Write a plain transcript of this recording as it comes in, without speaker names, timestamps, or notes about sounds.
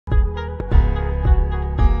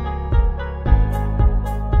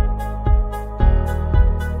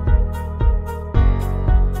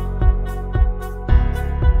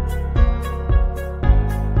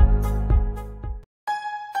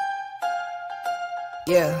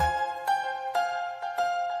Yeah.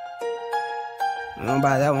 I'm gonna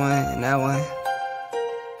buy that one and that one.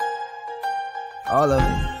 All of it.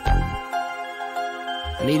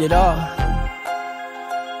 I need it all.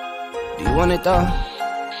 Do you want it though?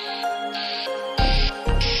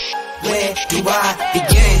 Where do I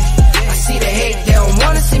begin? I see the hate, they don't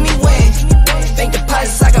wanna see me win. Bank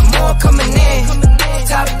deposits, I got more coming in.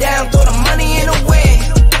 Top down, throw the money in the wind.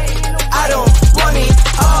 I don't want it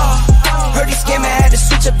all. Heard the scammer had to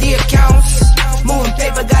switch up the accounts. Moving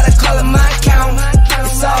paper, gotta call it my account.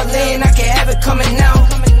 It's all in, I can have it coming out.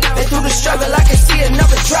 Been through the struggle, I can see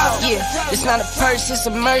another drought. Yeah, it's not a purse, it's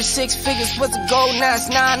a merch. 6 figures was a goal, now it's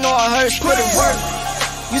 9 or a hearse. Put it work.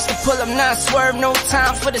 Used to pull up, not swerve, no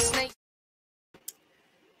time for the snake.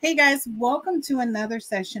 Hey guys, welcome to another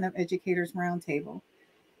session of Educators Roundtable.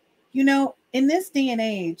 You know, in this day and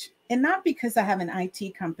age, and not because I have an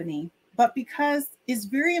IT company, but because it's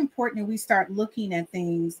very important we start looking at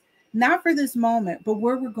things, not for this moment, but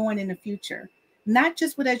where we're going in the future, not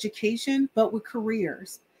just with education, but with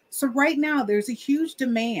careers. So right now, there's a huge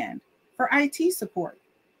demand for IT support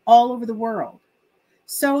all over the world.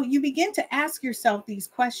 So you begin to ask yourself these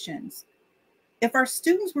questions. If our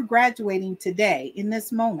students were graduating today in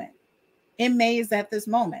this moment, in May is at this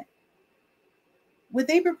moment, would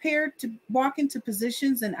they be prepared to walk into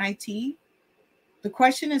positions in IT? The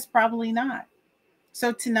question is probably not.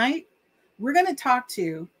 So tonight, we're going to talk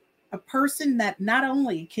to a person that not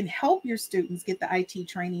only can help your students get the IT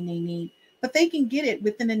training they need, but they can get it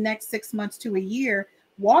within the next 6 months to a year,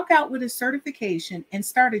 walk out with a certification and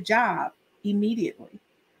start a job immediately.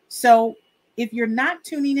 So if you're not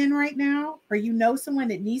tuning in right now, or you know someone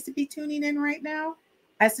that needs to be tuning in right now,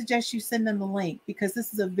 I suggest you send them the link because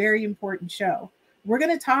this is a very important show. We're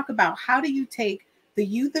going to talk about how do you take the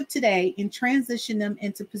youth of today and transition them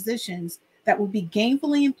into positions that will be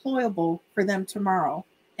gainfully employable for them tomorrow.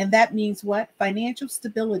 And that means what? Financial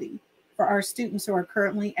stability for our students who are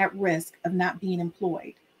currently at risk of not being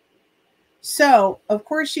employed. So, of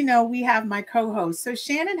course, you know, we have my co-host. So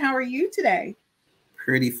Shannon, how are you today?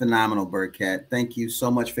 Pretty phenomenal, Birdcat. Thank you so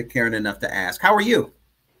much for caring enough to ask. How are you?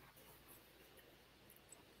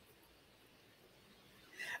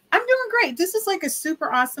 I'm doing great. This is like a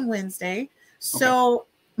super awesome Wednesday. So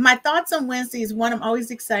my thoughts on Wednesday is one, I'm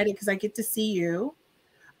always excited because I get to see you.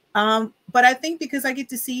 But I think because I get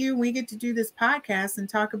to see you, we get to do this podcast and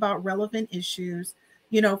talk about relevant issues,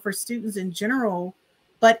 you know, for students in general,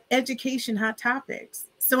 but education hot topics.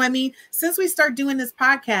 So, I mean, since we start doing this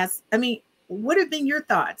podcast, I mean, what have been your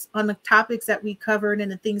thoughts on the topics that we covered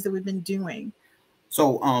and the things that we've been doing?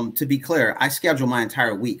 So, to be clear, I schedule my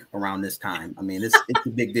entire week around this time. I mean, it's a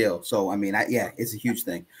big deal. So, I mean, yeah, it's a huge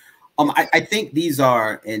thing. I think these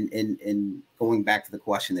are, in going back to the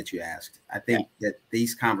question that you asked, I think that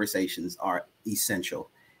these conversations are essential,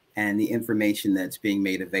 and the information that's being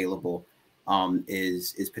made available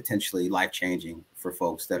is potentially life-changing for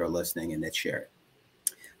folks that are listening and that share it.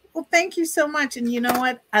 Well, thank you so much. And you know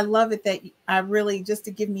what? I love it that I really, just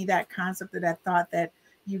to give me that concept of that thought that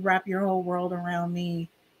you wrap your whole world around me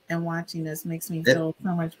and watching this makes me feel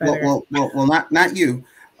so much better. Well, not you.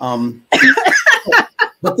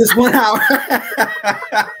 But this 1 hour.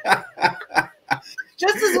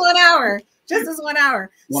 Just as 1 hour. Just as 1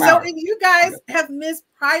 hour. If you guys have missed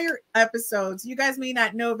prior episodes, you guys may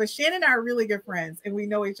not know, but Shannon and I are really good friends and we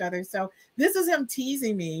know each other. So this is him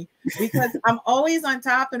teasing me because I'm always on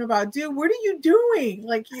top and about, dude, what are you doing?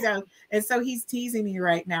 Like, you know, and so he's teasing me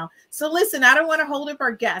right now. So listen, I don't want to hold up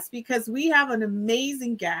our guests because we have an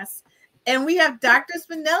amazing guest and we have Dr.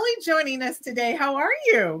 Spinelli joining us today. How are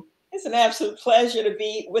you? It's an absolute pleasure to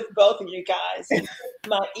be with both of you guys in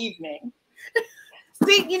my evening.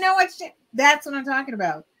 See, you know what? That's what I'm talking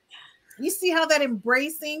about. You see how that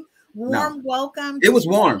embracing, warm welcome. It was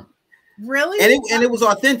warm. Really? And it was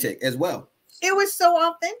authentic as well. It was so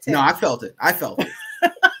authentic. No, I felt it.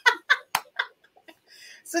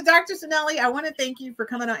 So, Dr. Spinelli, I want to thank you for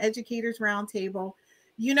coming on Educators Roundtable.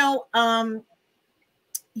 You know,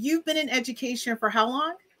 you've been in education for how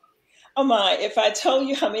long? Oh my, if I told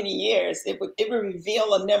you how many years, it would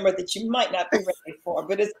reveal a number that you might not be ready for,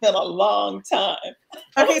 but it's been a long time.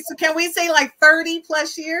 Okay, so can we say like 30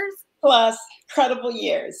 plus years? Plus, incredible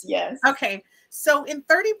years, yes. Okay, so in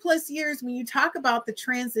 30 plus years, when you talk about the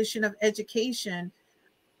transition of education,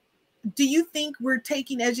 do you think we're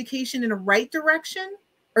taking education in the right direction?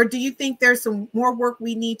 Or do you think there's some more work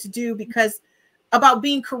we need to do because about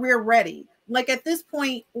being career ready? Like at this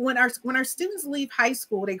point, when our students leave high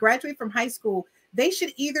school, they graduate from high school, they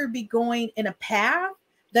should either be going in a path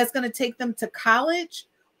that's going to take them to college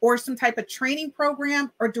or some type of training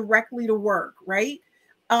program or directly to work, right?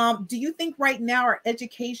 Do you think right now our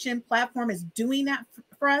education platform is doing that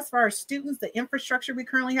for us, for our students, the infrastructure we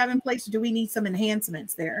currently have in place? Or do we need some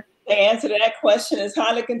enhancements there? The answer to that question is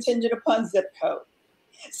highly contingent upon zip code.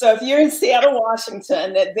 So if you're in Seattle,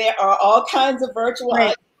 Washington, that there are all kinds of virtual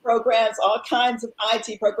IT programs, all kinds of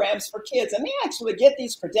IT programs for kids, and they actually get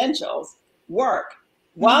these credentials work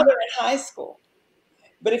while they're in high school.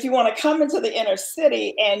 But if you want to come into the inner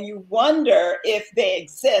city and you wonder if they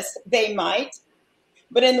exist, they might.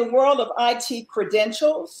 But in the world of IT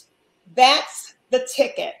credentials, that's the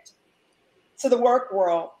ticket to the work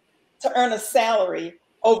world to earn a salary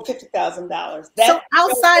over $50,000. So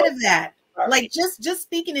outside of that, like just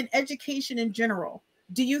speaking in education in general,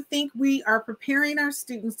 do you think we are preparing our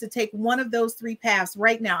students to take one of those three paths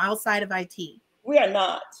right now outside of IT? We are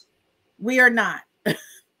not. We are not.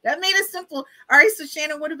 That made it simple. All right, so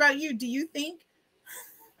Shannon, what about you? Do you think?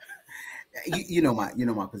 You know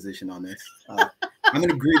my position on this. I'm in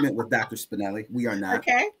agreement with Dr. Spinelli. We are not.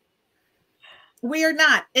 Okay. We are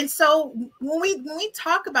not. And so when we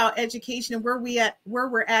talk about education and where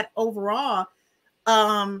we're at overall,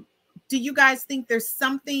 do you guys think there's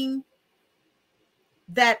something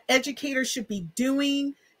that educators should be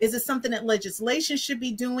doing? Is it something that legislation should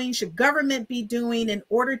be doing? Should government be doing in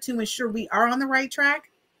order to ensure we are on the right track?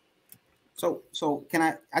 So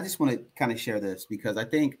can I just want to kind of share this, because I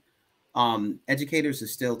think educators are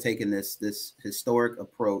still taking this historic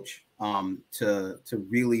approach to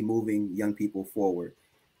really moving young people forward,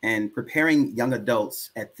 and preparing young adults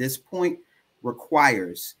at this point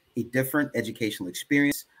requires a different educational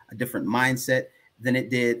experience, a different mindset than it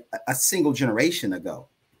did a single generation ago.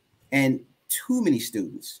 And too many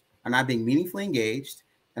students are not being meaningfully engaged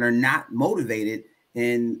and are not motivated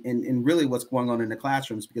in really what's going on in the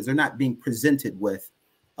classrooms, because they're not being presented with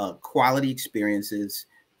quality experiences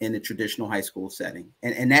in the traditional high school setting.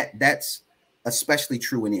 And that's especially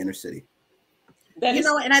true in the inner city. You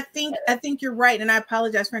know, and I think you're right. And I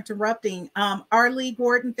apologize for interrupting. Arlie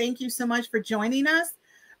Gordon, thank you so much for joining us.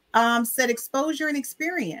 Said exposure and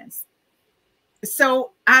experience.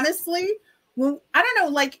 So honestly, well, I don't know,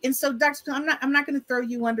 like, and so Dr. I'm not going to throw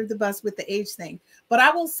you under the bus with the age thing, but I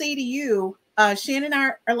will say to you, Shannon and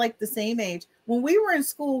I are like the same age. When we were in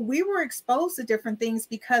school, we were exposed to different things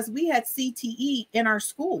because we had CTE in our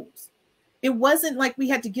schools. It wasn't like we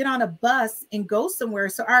had to get on a bus and go somewhere.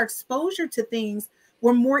 So our exposure to things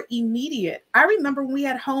were more immediate. I remember when we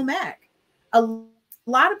had home ec, a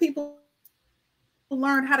lot of people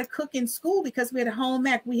learned how to cook in school because we had home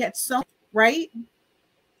ec. We had so, right?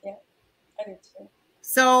 Yeah, I do too.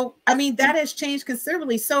 So, I mean, that has changed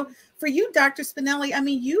considerably. So for you, Dr. Spinelli, I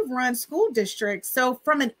mean, you've run school districts. So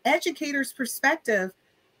from an educator's perspective,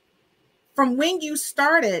 from when you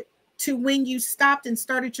started to when you stopped and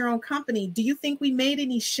started your own company, do you think we made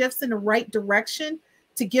any shifts in the right direction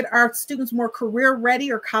to get our students more career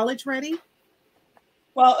ready or college ready?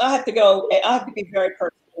 Well, I have to be very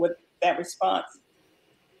personal with that response.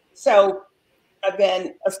 So I've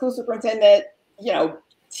been a school superintendent,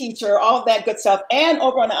 teacher, all of that good stuff. And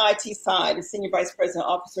over on the IT side, a senior vice president,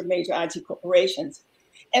 officer of major IT corporations.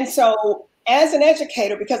 And so as an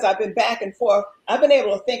educator, because I've been back and forth, I've been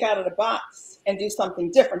able to think out of the box and do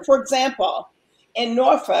something different. For example, in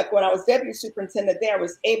Norfolk, when I was deputy superintendent there, I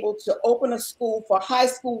was able to open a school for high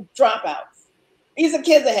school dropouts. These are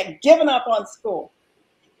kids that had given up on school,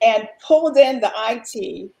 and pulled in the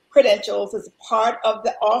IT credentials as a part of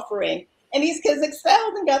the offering. And these kids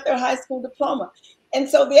excelled and got their high school diploma. And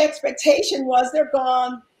so the expectation was they're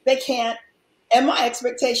gone, they can't. And my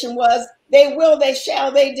expectation was they will, they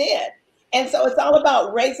shall, they did. And so it's all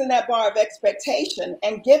about raising that bar of expectation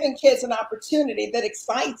and giving kids an opportunity that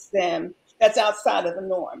excites them, that's outside of the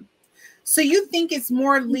norm. So you think it's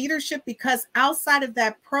more leadership, because outside of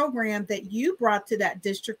that program that you brought to that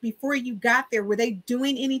district before you got there, were they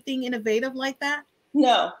doing anything innovative like that?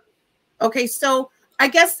 No. Okay, so I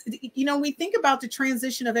guess, we think about the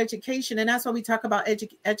transition of education, and that's why we talk about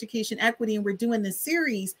education equity, and we're doing this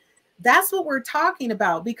series. That's what we're talking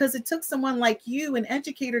about, because it took someone like you, an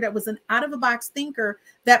educator that was an out-of-the-box thinker,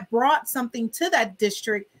 that brought something to that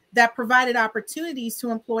district that provided opportunities to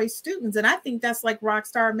employ students. And I think that's like rock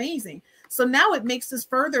star amazing. So now it makes us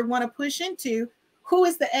further want to push into, who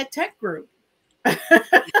is the ed tech group?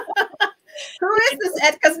 Who is this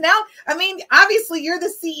ed? Because now, I mean, obviously you're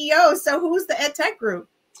the CEO. So who's the ed tech group?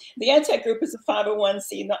 The ed tech group is a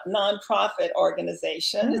 501c nonprofit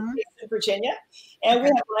organization. It's based in Virginia. And we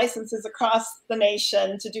have licenses across the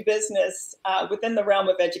nation to do business within the realm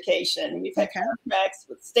of education. We've had contracts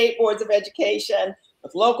with state boards of education,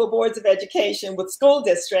 with local boards of education, with school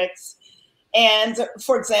districts. And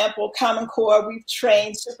for example, Common Core, we've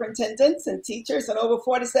trained superintendents and teachers in over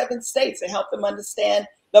 47 states to help them understand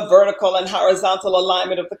the vertical and horizontal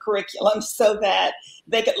alignment of the curriculum so that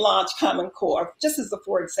they could launch Common Core, just as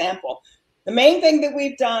for example. The main thing that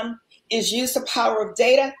we've done is use the power of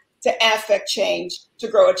data to affect change to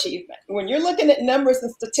grow achievement. When you're looking at numbers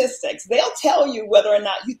and statistics, they'll tell you whether or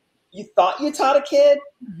not you thought you taught a kid.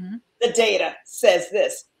 Mm-hmm. The data says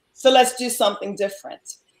this. So let's do something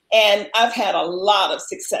different. And I've had a lot of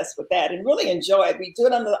success with that and really enjoy it. We do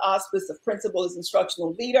it under the auspice of principal as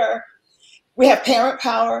instructional leader. We have parent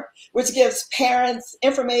power, which gives parents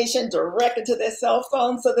information directly to their cell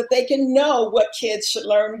phone so that they can know what kids should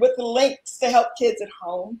learn with links to help kids at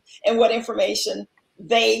home and what information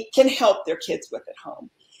they can help their kids with at home.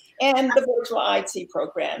 And the virtual IT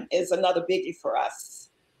program is another biggie for us.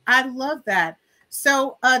 I love that.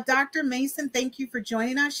 So Dr. Mason, thank you for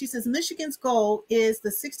joining us. She says Michigan's goal is the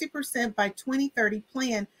 60% by 2030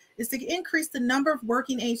 plan is to increase the number of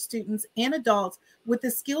working age students and adults with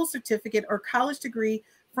a skills certificate or college degree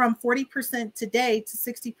from 40% today to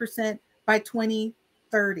 60% by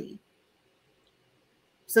 2030.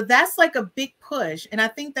 So that's like a big push. And I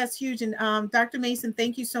think that's huge. And Dr. Mason,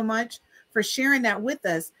 thank you so much for sharing that with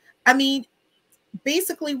us. I mean,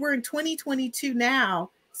 basically we're in 2022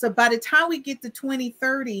 now. So by the time we get to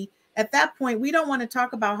 2030, at that point, we don't want to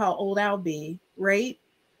talk about how old I'll be, right?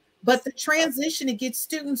 But the transition to get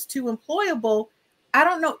students to employable, I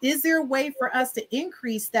don't know, is there a way for us to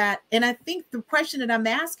increase that? And I think the question that I'm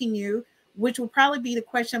asking you, which will probably be the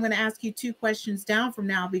question I'm going to ask you 2 questions down from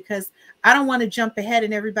now, because I don't want to jump ahead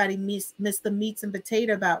and everybody miss the meats and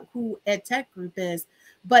potato about who Ed Tech Group is.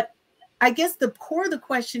 But I guess the core of the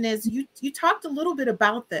question is, you talked a little bit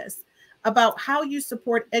about this, about how you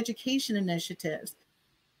support education initiatives.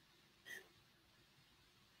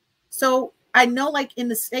 So I know, like in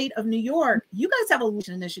the state of New York, you guys have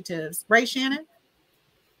initiatives, right, Shannon?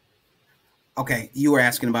 Okay, you were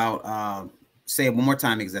asking about, say it one more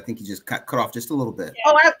time, because I think you just cut off just a little bit.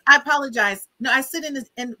 Oh, I apologize. No, I sit in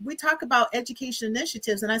this, and we talk about education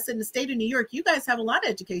initiatives, and I said in the state of New York, you guys have a lot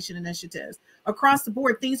of education initiatives across the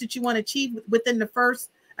board, things that you want to achieve within the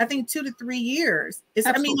first, I think, 2 to 3 years.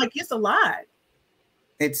 I mean, like, it's a lot.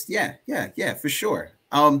 It's yeah, for sure.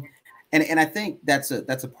 And I think that's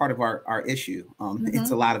a part of our issue.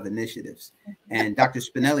 It's a lot of initiatives. And Dr.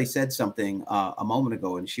 Spinelli said something a moment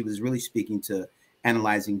ago, and she was really speaking to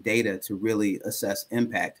analyzing data to really assess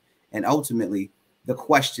impact. And ultimately, the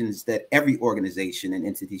questions that every organization and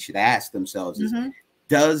entity should ask themselves is,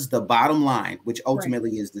 does the bottom line, which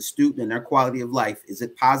ultimately is the student and their quality of life, is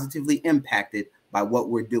it positively impacted by what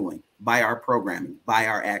we're doing, by our programming, by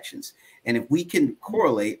our actions? And if we can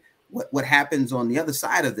correlate what happens on the other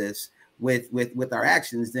side of this with our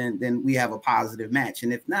actions, then we have a positive match.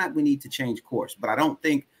 And if not, we need to change course. But I don't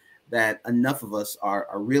think that enough of us are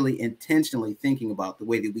really intentionally thinking about the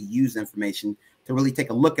way that we use information to really take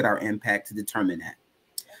a look at our impact to determine that.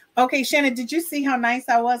 Okay, Shannon, did you see how nice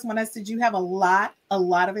I was when I said you have a lot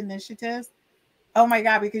of initiatives? Oh my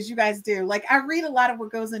God, because you guys do. Like, I read a lot of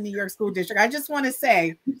what goes in New York School District. I just want to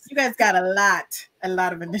say you guys got a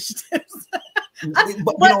lot of initiatives. But you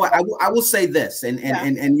know what, I will say this, and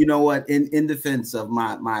you know what, in defense of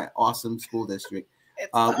my awesome school district,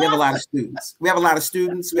 we have a lot of students. We have a lot of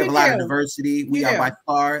students. We have a lot of diversity. We are by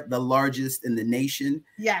far the largest in the nation.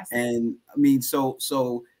 Yes. And I mean, so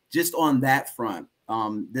just on that front,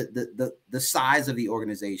 the size of the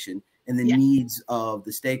organization and the needs of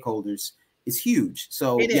the stakeholders is huge.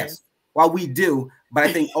 So yes, while we do, but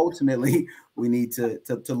I think ultimately we need to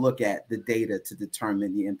look at the data to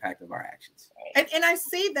determine the impact of our actions. And I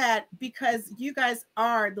say that because you guys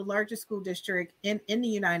are the largest school district in the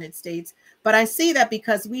United States, but I say that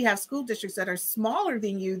because we have school districts that are smaller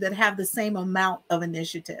than you that have the same amount of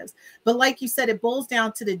initiatives. But like you said, it boils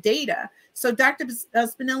down to the data. So Dr.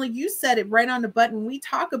 Spinelli, you said it right on the button. We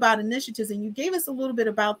talk about initiatives, and you gave us a little bit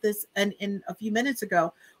about this in a few minutes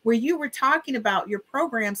ago, where you were talking about your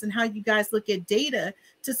programs and how you guys look at data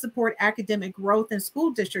to support academic growth in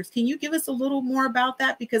school districts. Can you give us a little more about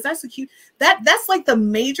that? Because that's that's like the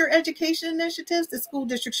major education initiatives that school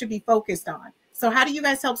districts should be focused on. So how do you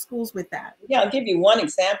guys help schools with that? Yeah, I'll give you one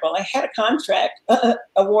example. I had a contract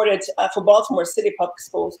awarded for Baltimore City Public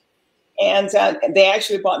Schools, and they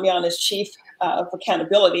actually brought me on as chief of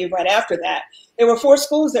accountability right after that. There were 4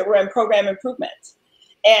 schools that were in program improvement,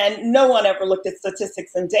 and no one ever looked at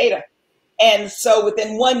statistics and data. And so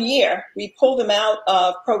within 1 year, we pulled them out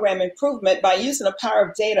of program improvement by using the power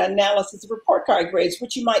of data analysis of report card grades,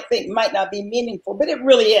 which you might think might not be meaningful, but it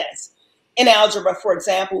really is. In algebra, for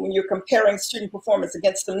example, when you're comparing student performance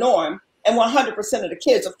against the norm, and 100% of the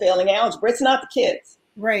kids are failing algebra. It's not the kids.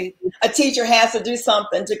 Right. A teacher has to do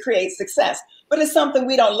something to create success, but it's something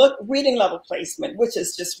we don't look. Reading level placement, which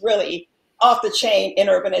is just really off the chain in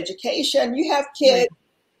urban education. You have kids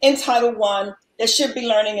in Title I that should be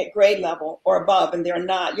learning at grade level or above, and they're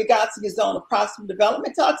not. Your Gotsky zone of proximal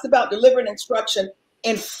development talks about delivering instruction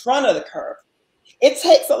in front of the curve. It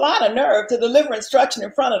takes a lot of nerve to deliver instruction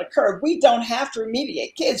in front of the curve. We don't have to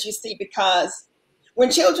remediate kids, you see, because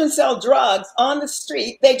when children sell drugs on the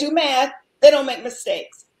street, they do math, they don't make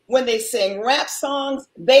mistakes. When they sing rap songs,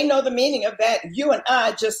 they know the meaning of that. You and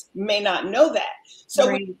I just may not know that.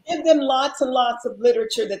 So we give them lots and lots of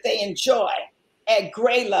literature that they enjoy at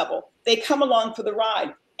grade level. They come along for the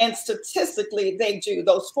ride. And statistically, they do.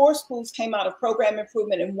 Those 4 schools came out of program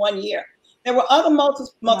improvement in 1 year. There were other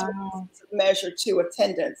multiple measure to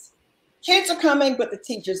attendance. Kids are coming, but the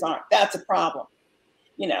teachers aren't. That's a problem.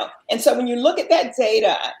 You know, and so when you look at that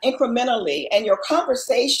data incrementally and your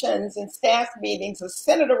conversations and staff meetings are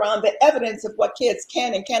centered around the evidence of what kids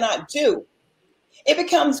can and cannot do, it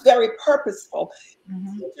becomes very purposeful.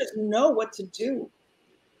 Teachers know what to do.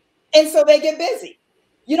 And so they get busy.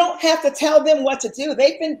 You don't have to tell them what to do.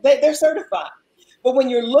 They're certified. But when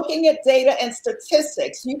you're looking at data and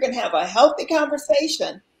statistics, you can have a healthy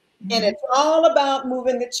conversation. And it's all about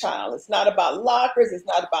moving the child. It's not about lockers. It's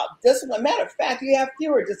not about discipline. Matter of fact, you have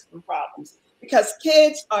fewer discipline problems because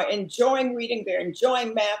kids are enjoying reading. They're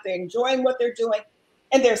enjoying math. They're enjoying what they're doing.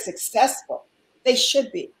 And they're successful. They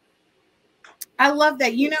should be. I love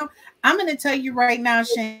that. You know, I'm going to tell you right now,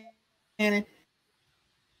 Shannon,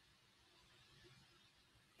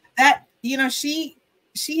 that, you know, she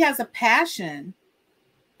has a passion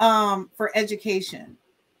for education.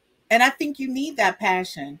 And I think you need that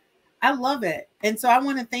passion. I love it. And so I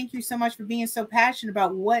want to thank you so much for being so passionate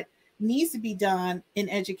about what needs to be done in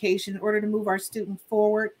education in order to move our students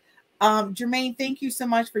forward. Jermaine, thank you so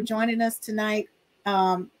much for joining us tonight.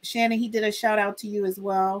 Shannon, he did a shout out to you as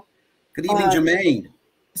well. Good evening, Jermaine.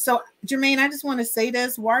 So Jermaine, I just want to say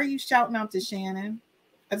this. Why are you shouting out to Shannon?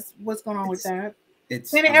 What's going on with that?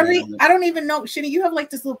 Shannon, I don't even know. Shannon, you have like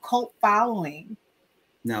this little cult following.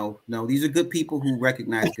 No, these are good people who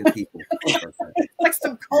recognize good people. Like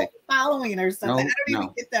some cult following or something. I don't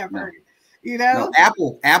even get that part. You know,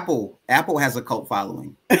 Apple has a cult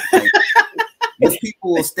following. Like, these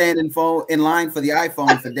people will stand in line for the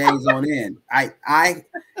iPhone for days on end. I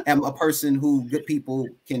am a person who good people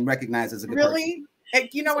can recognize as a good person.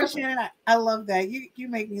 You know what, Shannon? I love that. You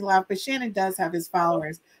make me laugh, but Shannon does have his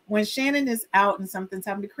followers. When Shannon is out and something's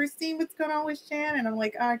happening, Christine, what's going on with Shannon? I'm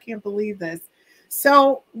like, oh, I can't believe this.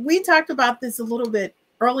 So we talked about this a little bit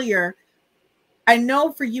earlier. I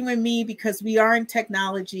know for you and me, because we are in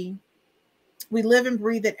technology, we live and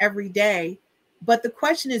breathe it every day. But the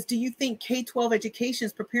question is, do you think K-12 education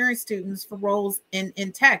is preparing students for roles in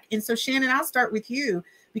tech? And so, Shannon, I'll start with you,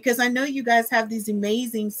 because I know you guys have these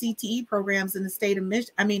amazing CTE programs in the state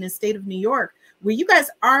of New York, where you guys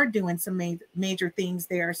are doing some major things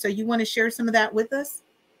there. So you want to share some of that with us?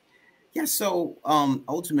 Yeah, so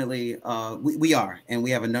ultimately, we are, and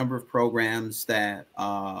we have a number of programs that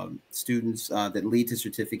students that lead to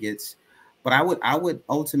certificates. But I would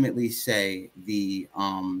ultimately say the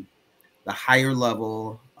higher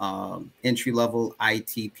level, entry level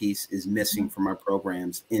IT piece is missing from our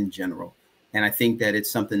programs in general, and I think that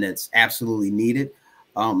it's something that's absolutely needed.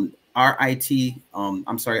 Our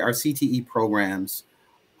CTE programs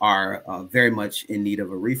are very much in need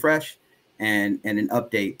of a refresh and an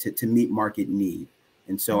update to meet market need.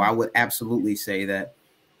 And so I would absolutely say that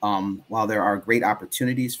while there are great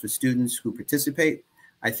opportunities for students who participate,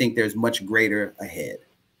 I think there's much greater ahead.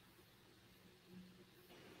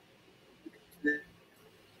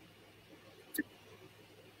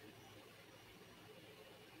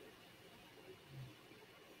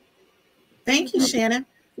 Thank you, Shannon.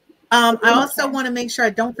 I also want to make sure I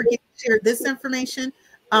don't forget to share this information.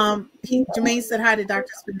 Jermaine said hi to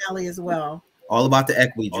Dr. Spinelli as well. All about the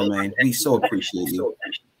equity, Jermaine. We so appreciate you.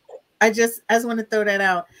 I just want to throw that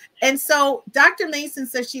out. And so Dr. Mason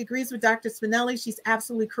says she agrees with Dr. Spinelli. She's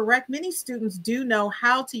absolutely correct. Many students do know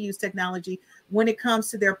how to use technology when it comes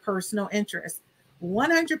to their personal interests.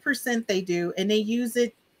 100% they do, and they use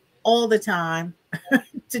it all the time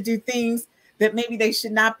to do things that maybe they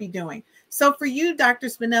should not be doing. So for you, Dr.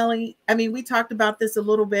 Spinelli, I mean, we talked about this a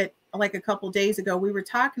little bit like a couple of days ago. We were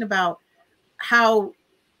talking about how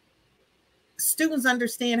students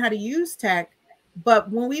understand how to use tech, but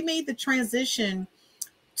when we made the transition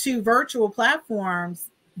to virtual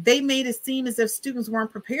platforms, they made it seem as if students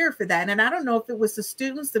weren't prepared for that. And I don't know if it was the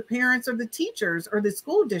students, the parents, or the teachers, or the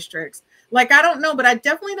school districts. Like, I don't know, but I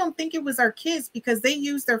definitely don't think it was our kids, because they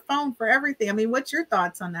use their phone for everything. I mean, what's your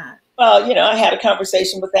thoughts on that? Well, you know, I had a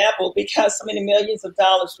conversation with Apple because so many millions of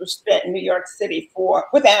dollars were spent in New York City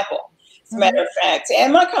with Apple, as a matter of fact.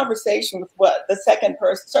 And my conversation with the second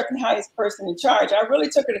highest person in charge, I really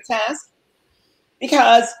took her to task.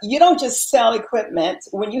 Because you don't just sell equipment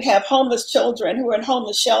when you have homeless children who are in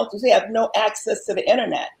homeless shelters who have no access to the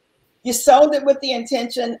internet. You sold it with the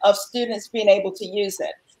intention of students being able to use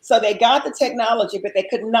it. So they got the technology, but they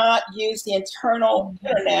could not use the internal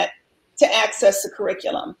internet to access the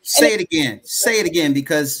curriculum. Say it again,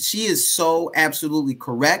 because she is so absolutely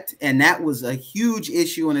correct. And that was a huge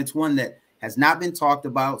issue, and it's one that has not been talked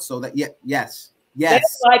about. So that, yes. They didn't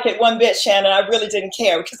like it one bit, Shannon. I really didn't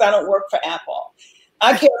care because I don't work for Apple.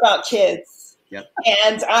 I care about kids. Yep.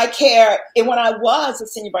 And I care. And when I was a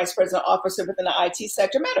senior vice president officer within the IT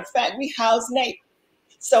sector, matter of fact, we housed NAEP.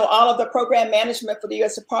 So all of the program management for the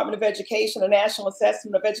U.S. Department of Education, the National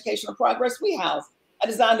Assessment of Educational Progress, we housed. I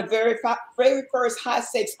designed the very first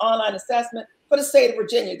high-stakes online assessment for the state of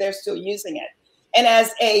Virginia. They're still using it. And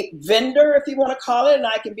as a vendor, if you want to call it, and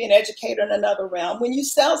I can be an educator in another realm, when you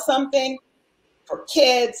sell something for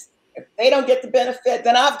kids, if they don't get the benefit,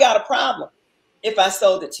 then I've got a problem if I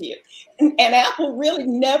sold it to you. And Apple really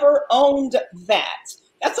never owned that.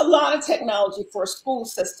 That's a lot of technology for a school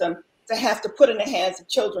system to have to put in the hands of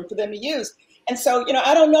children for them to use. And so, you know,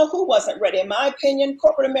 I don't know who wasn't ready. In my opinion,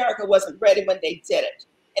 corporate America wasn't ready when they did it.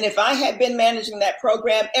 And if I had been managing that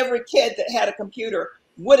program, every kid that had a computer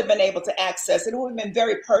would have been able to access it. It would have been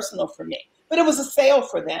very personal for me. But it was a sale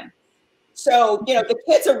for them. So, you know, the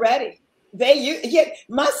kids are ready.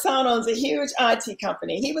 My son owns a huge IT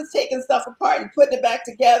company. He was taking stuff apart and putting it back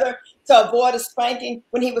together to avoid a spanking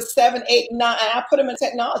when he was 7, 8, 9. And I put him in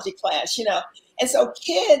technology class, you know. And so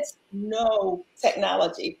kids know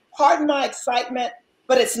technology. Pardon my excitement,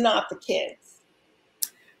 but it's not the kids.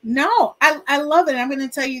 No, I love it. I'm going to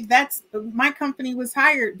tell you, my company was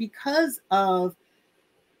hired because of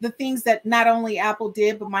the things that not only Apple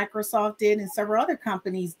did, but Microsoft did, and several other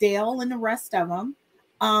companies, Dell and the rest of them.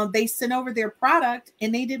 They sent over their product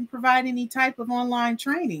and they didn't provide any type of online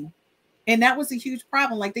training. And that was a huge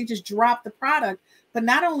problem. Like, they just dropped the product. But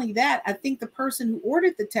not only that, I think the person who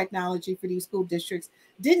ordered the technology for these school districts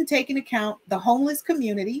didn't take into account the homeless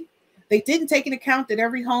community. They didn't take into account that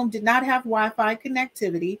every home did not have Wi-Fi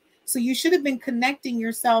connectivity. So you should have been connecting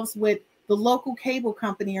yourselves with the local cable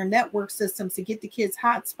company or network systems to get the kids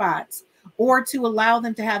hotspots, or to allow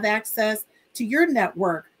them to have access to your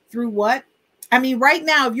network through what? I mean, right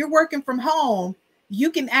now, if you're working from home,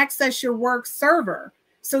 you can access your work server.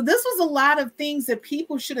 So this was a lot of things that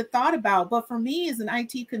people should have thought about. But for me, as an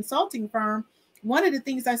IT consulting firm, one of the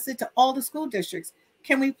things I said to all the school districts,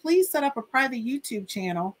 can we please set up a private YouTube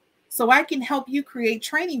channel so I can help you create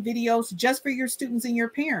training videos just for your students and your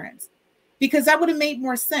parents? Because that would have made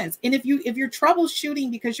more sense. And if you're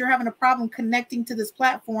troubleshooting because you're having a problem connecting to this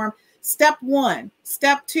platform, step 1,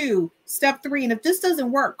 step 2, step 3. And if this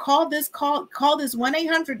doesn't work, call this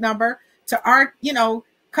 1-800 number to our,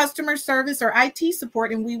 customer service or IT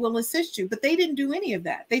support, and we will assist you. But they didn't do any of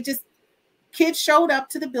that. Kids showed up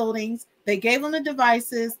to the buildings, they gave them the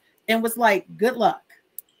devices, and was like, good luck.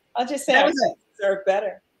 I'll just say I deserve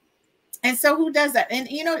better. And so who does that? And,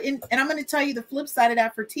 and I'm going to tell you the flip side of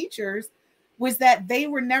that for teachers was that they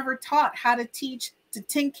were never taught how to teach to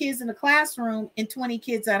 10 kids in the classroom and 20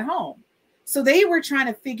 kids at home. So they were trying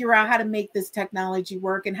to figure out how to make this technology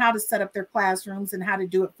work and how to set up their classrooms and how to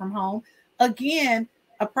do it from home. Again,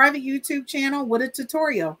 a private YouTube channel with a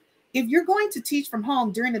tutorial. If you're going to teach from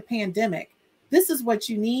home during the pandemic, this is what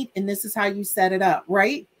you need and this is how you set it up,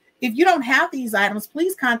 right? If you don't have these items,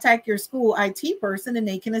 please contact your school IT person and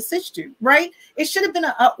they can assist you, right? It should have been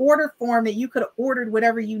an order form that you could have ordered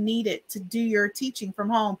whatever you needed to do your teaching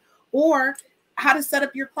from home, or how to set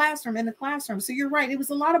up your classroom in the classroom. So you're right. It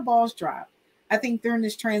was a lot of balls dropped, I think, during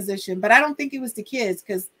this transition, but I don't think it was the kids,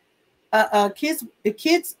 because I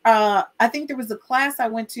think there was a class I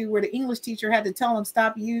went to where the English teacher had to tell them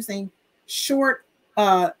stop using short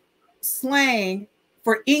slang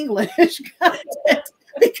for English content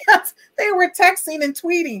because they were texting and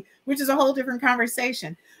tweeting, which is a whole different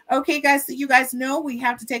conversation. Okay, guys, so you guys know we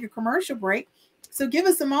have to take a commercial break. So give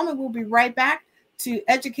us a moment. We'll be right back to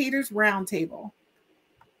Educators Roundtable.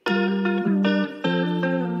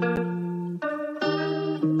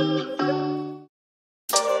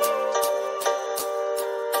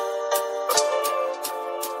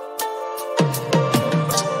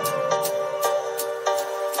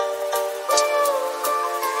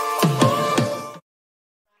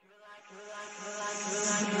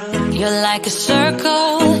 like a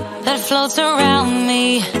circle that floats around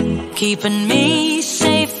me, keeping me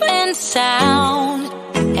safe and sound.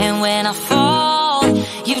 And when I fall,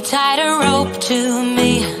 you tied a rope to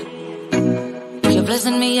me. You're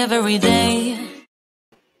blessing me every day.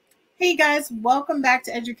 Hey guys, welcome back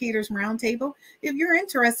to Educators Roundtable. If you're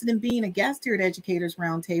interested in being a guest here at Educators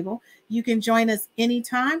Roundtable, you can join us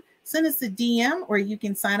anytime. Send us a DM, or you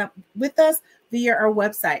can sign up with us via our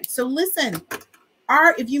website. So listen,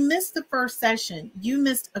 if you missed the first session, you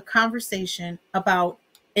missed a conversation about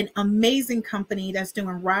an amazing company that's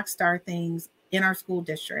doing rock star things in our school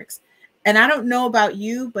districts. And I don't know about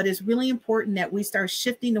you, but it's really important that we start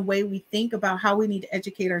shifting the way we think about how we need to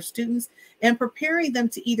educate our students and preparing them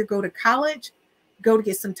to either go to college, go to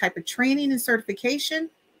get some type of training and certification,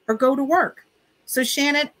 or go to work. So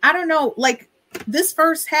Shannon, I don't know, like this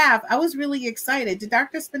first half, I was really excited. Did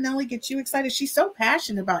Dr. Spinelli get you excited? She's so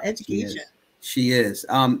passionate about education. She is.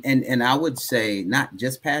 And I would say not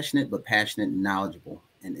just passionate, but passionate and knowledgeable.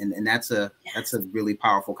 And that's a really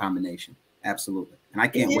powerful combination. Absolutely. And I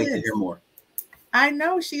can't wait to hear more. I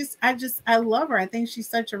know I love her. I think she's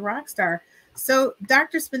such a rock star. So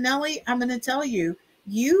Dr. Spinelli, I'm going to tell you,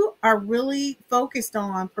 you are really focused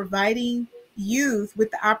on providing youth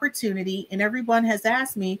with the opportunity. And everyone has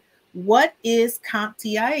asked me, what is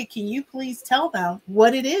CompTIA? Can you please tell them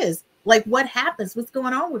what it is? Like what happens? What's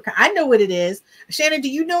going on with? I know what it is. Shannon, do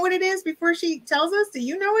you know what it is before she tells us? Do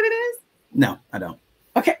you know what it is? No, I don't.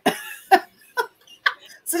 Okay.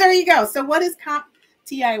 So there you go. So what is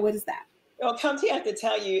CompTIA? What is that? Well, CompTIA, I have to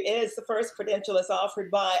tell you, is the first credential that's offered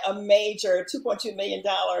by a major $2.2 million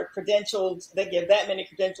credentials. They give that many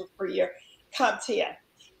credentials per year. CompTIA.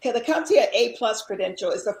 Okay, the CompTIA A+ credential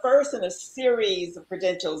is the first in a series of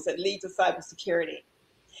credentials that lead to cybersecurity.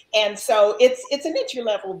 And so it's an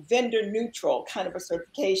entry-level, vendor-neutral kind of a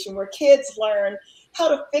certification where kids learn how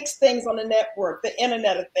to fix things on the network, the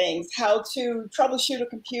Internet of Things, how to troubleshoot a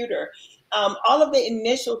computer, all of the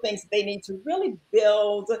initial things that they need to really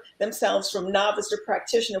build themselves from novice to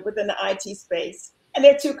practitioner within the IT space. And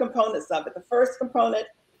there are two components of it. The first component,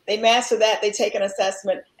 they master that, they take an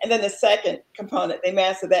assessment. And then the second component, they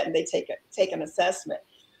master that and they take an assessment.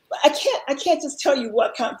 But I can't just tell you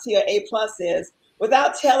what CompTIA A+ is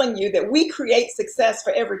without telling you that we create success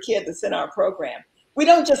for every kid that's in our program. We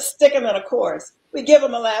don't just stick them in a course. We give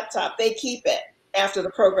them a laptop. They keep it after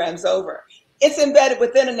the program's over. It's embedded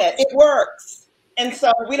with internet. It works. And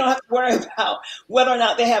so we don't have to worry about whether or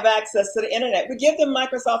not they have access to the internet. We give them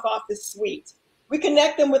Microsoft Office Suite. We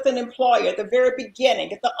connect them with an employer at the very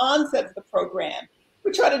beginning, at the onset of the program.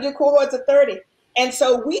 We try to do cohorts of 30. And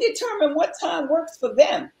so we determine what time works for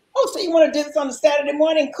them. Oh, so you want to do this on a Saturday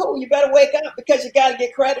morning? Cool, you better wake up because you got to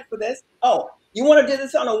get credit for this. Oh, you want to do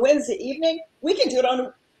this on a Wednesday evening? We can do it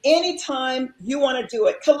on any time you want to do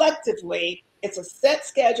it collectively. It's a set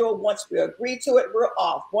schedule. Once we agree to it, we're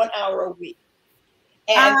off 1 hour a week.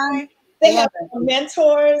 And they have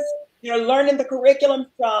mentors. They're learning the curriculum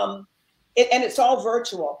from it, and it's all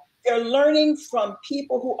virtual. They're learning from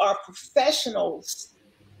people who are professionals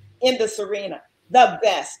in this arena. The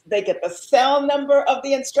best. They get the cell number of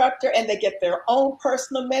the instructor and they get their own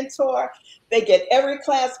personal mentor. They get every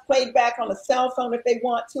class played back on a cell phone if they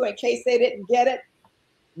want to in case they didn't get it.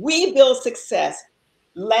 We build success,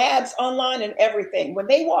 labs online and everything. When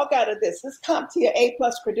they walk out of this CompTIA A+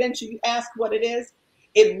 credential, you ask what it is.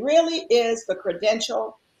 It really is the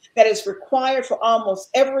credential that is required for almost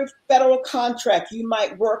every federal contract you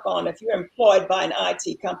might work on if you're employed by an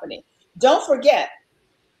IT company. Don't forget,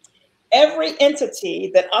 every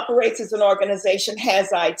entity that operates as an organization has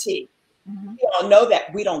IT. Mm-hmm. We all know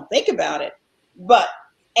that. We don't think about it.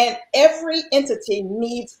 And every entity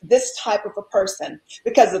needs this type of a person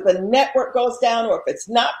because if the network goes down or if it's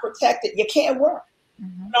not protected, you can't work.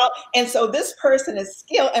 Mm-hmm. And so this person is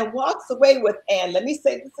skilled and walks away with, and let me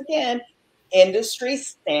say this again, industry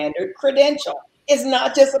standard credential. It's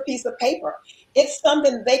not just a piece of paper. It's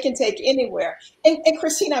something they can take anywhere. And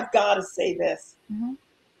Christine, I've got to say this. Mm-hmm.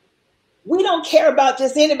 We don't care about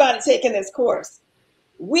just anybody taking this course.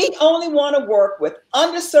 We only want to work with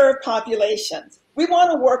underserved populations. We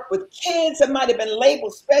want to work with kids that might have been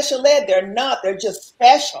labeled special ed. They're not, they're just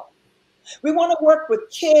special. We want to work with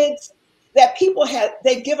kids that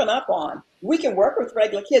they've given up on. We can work with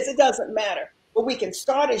regular kids, it doesn't matter. But we can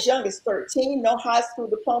start as young as 13, no high school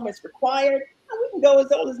diploma is required. And we can go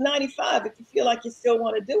as old as 95 if you feel like you still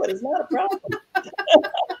want to do it. It's not a problem.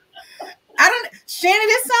 Shannon,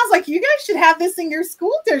 it sounds like you guys should have this in your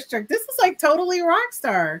school district. This is like totally rock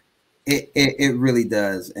star. It really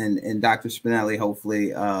does. And Dr. Spinelli, hopefully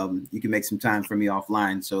you can make some time for me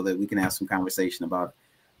offline so that we can have some conversation about it.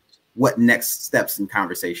 what next steps in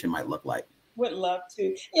conversation might look like. Would love to.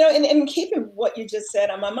 You know, and keeping what you just said,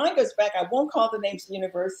 my mind goes back. I won't call the names of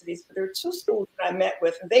universities, but there are 2 schools that I met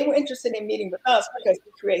with, and they were interested in meeting with us because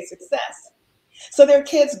we create success. So their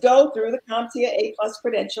kids go through the CompTIA A+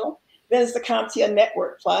 credential. Then it's the CompTIA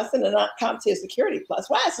Network Plus, and the CompTIA Security Plus.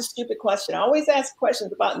 Why? It's a stupid question. I always ask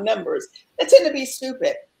questions about numbers that tend to be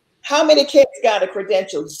stupid. How many kids got a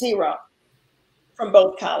credential? 0 from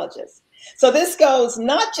both colleges. So this goes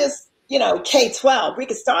not just, you know, K-12. We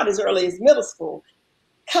could start as early as middle school.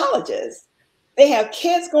 Colleges, they have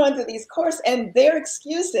kids going through these courses, and their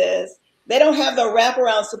excuse is they don't have the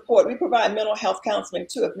wraparound support. We provide mental health counseling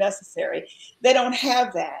too, if necessary. They don't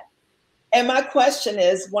have that. And my question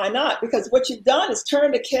is, why not? Because what you've done is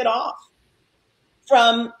turned a kid off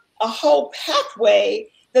from a whole pathway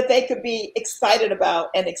that they could be excited about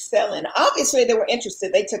and excel in. Obviously, they were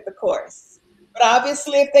interested. They took the course. But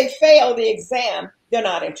obviously, if they fail the exam, they're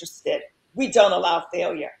not interested. We don't allow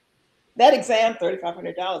failure. That exam,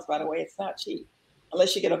 $3,500, by the way, it's not cheap.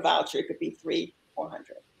 Unless you get a voucher, it could be $300, $400.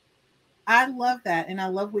 I love that. And I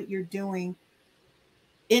love what you're doing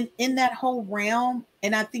in that whole realm.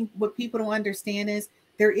 And I think what people don't understand is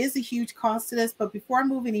there is a huge cost to this. But before I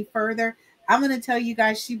move any further, I'm going to tell you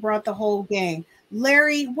guys she brought the whole gang.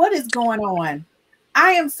 Larry, what is going on?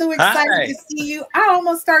 I am so excited to see you. I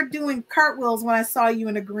almost started doing cartwheels when I saw you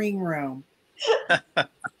in the green room. I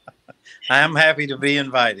am happy to be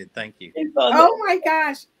invited. Thank you. Oh my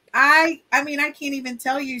gosh. I mean, I can't even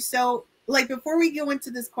tell you. So, like, before we go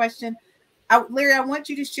into this question, Larry, I want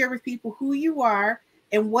you to share with people who you are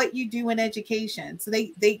and what you do in education. So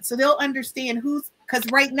they'll understand who's, because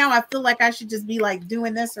right now I feel like I should just be like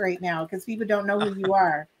doing this right now because people don't know who you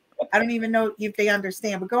are. I don't even know if they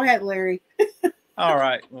understand, but go ahead, Larry. All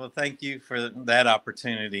right. Well, thank you for that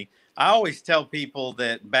opportunity. I always tell people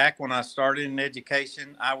that back when I started in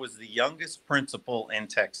education, I was the youngest principal in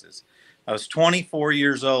Texas. I was 24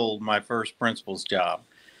 years old, my first principal's job.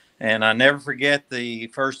 And I never forget the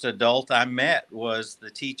first adult I met was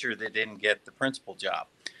the teacher that didn't get the principal job.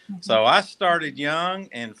 Mm-hmm. So I started young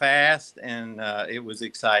and fast, and it was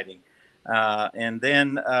exciting. And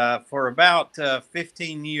then for about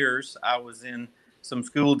 15 years, I was in some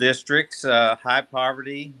school districts, high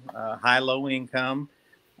poverty, high low income,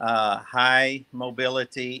 high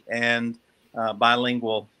mobility, and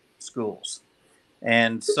bilingual schools.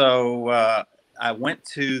 And so I went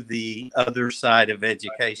to the other side of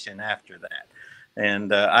education after that.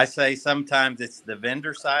 And I say sometimes it's the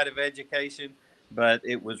vendor side of education, but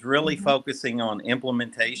it was really focusing on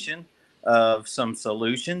implementation of some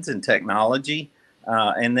solutions and technology,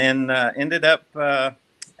 and then ended up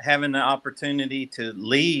having the opportunity to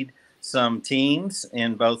lead some teams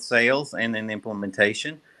in both sales and in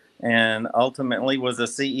implementation, and ultimately was a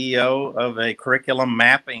CEO of a curriculum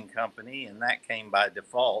mapping company, and that came by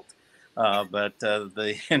default. But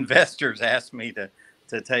the investors asked me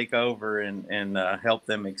to take over and help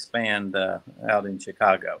them expand out in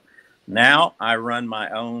Chicago. Now I run my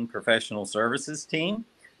own professional services team,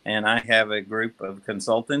 and I have a group of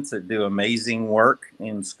consultants that do amazing work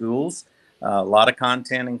in schools. A lot of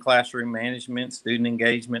content in classroom management, student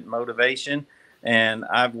engagement, motivation. And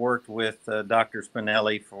I've worked with Dr.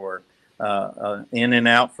 Spinelli for in and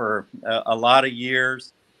out for a lot of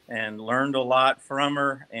years and learned a lot from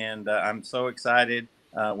her. And I'm so excited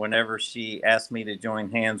whenever she asked me to join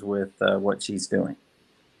hands with what she's doing.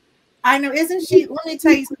 I know, isn't she? Let me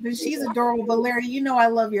tell you something. She's adorable. But Larry, you know I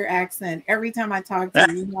love your accent. Every time I talk to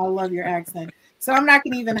you, you know I love your accent. So I'm not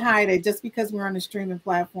going to even hide it just because we're on a streaming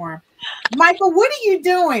platform. Michael, what are you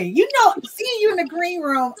doing? You know, seeing you in the green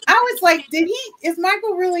room, I was like, is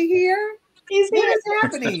Michael really here? He's here. What is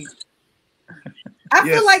happening? I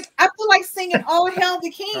feel like singing "All Hail the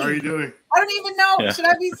King." How are you doing? I don't even know. Yeah. Should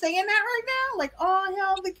I be singing that right now? Like "All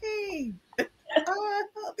Hail the King." Oh,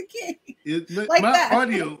 the king. Like my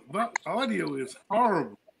audio is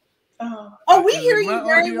horrible. Oh, we hear you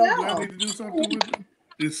very well. Do I need to do something with it?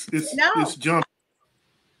 It's jumping.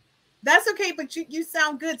 That's okay, but you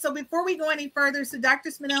sound good. So before we go any further, so Dr.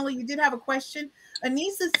 Spinelli, you did have a question.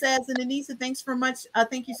 Anissa says, and Anissa,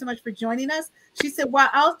 thank you so much for joining us. She said,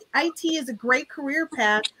 while IT is a great career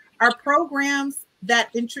path, are programs that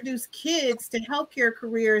introduce kids to healthcare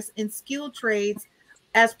careers and skilled trades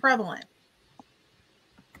as prevalent?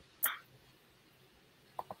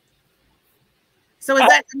 So is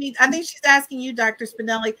that, I mean, I think she's asking you, Dr.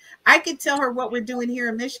 Spinelli. I could tell her what we're doing here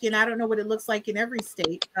in Michigan. I don't know what it looks like in every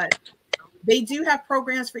state, but They do have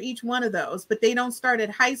programs for each one of those, but they don't start at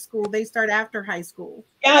high school. They start after high school.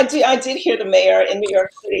 Yeah, I did hear the mayor in New York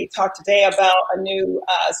City talk today about a new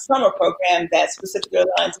summer program that specifically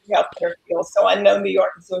aligns with the healthcare field. So I know New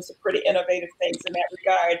York is doing some pretty innovative things in that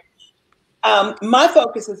regard. My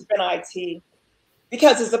focus has been IT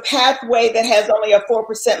because it's a pathway that has only a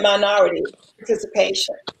 4% minority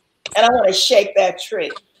participation. And I want to shake that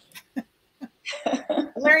tree.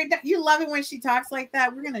 Larry, you love it when she talks like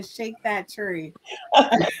that. We're going to shake that tree.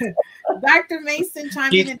 Dr. Mason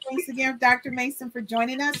chimed in, and thanks again, Dr. Mason, for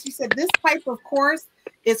joining us. She said this type of course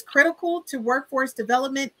is critical to workforce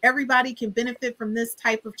development. Everybody can benefit from this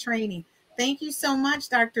type of training. Thank you so much,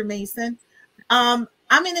 Dr. Mason. I'm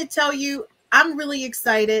going to tell you, I'm really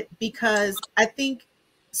excited because I think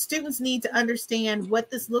students need to understand what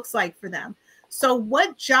this looks like for them. So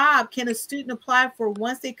what job can a student apply for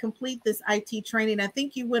once they complete this IT training? I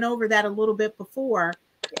think you went over that a little bit before,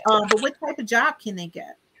 but what type of job can they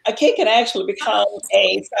get? A kid can actually become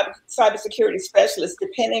a cybersecurity specialist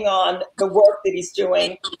depending on the work that he's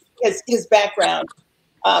doing, his background.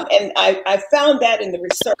 And I found that in the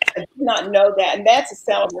research. I did not know that. And that's a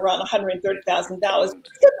salary around $130,000.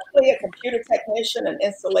 Typically a computer technician, an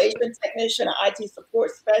installation technician, an IT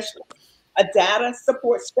support specialist, a data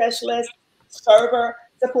support specialist, server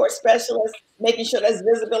support specialist, making sure there's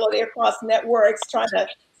visibility across networks, trying to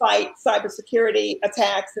fight cybersecurity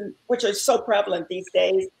attacks, and which are so prevalent these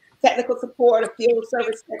days. Technical support, a field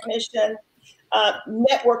service technician,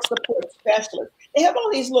 network support specialist. They have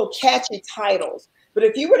all these little catchy titles. But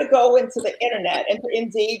if you were to go into the internet, into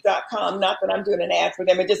Indeed.com, not that I'm doing an ad for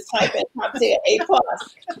them, and just type in top 10 A+,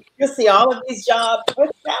 you'll see all of these jobs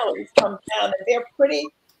with salaries come down, and they're pretty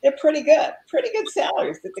good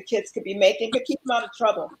salaries that the kids could be making, could keep them out of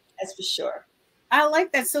trouble, that's for sure. I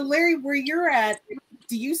like that. So Larry, where you're at,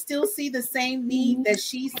 do you still see the same need that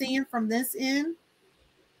she's seeing from this end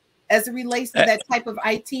as it relates to that type of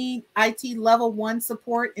IT level 1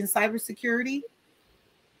 support in cybersecurity?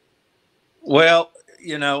 Well,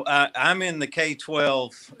 you know, I'm in the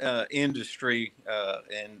K-12 industry,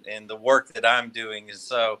 and the work that I'm doing is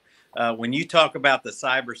so. When you talk about the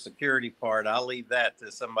cybersecurity part, I'll leave that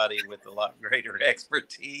to somebody with a lot greater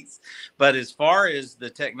expertise. But as far as the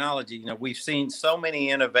technology, you know, we've seen so many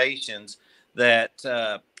innovations that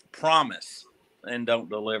promise and don't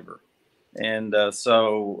deliver. And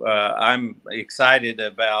so I'm excited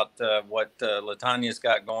about what LaTanya's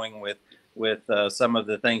got going with some of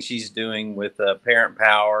the things she's doing with Parent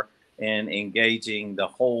Power and engaging the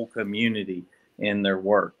whole community in their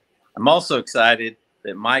work. I'm also excited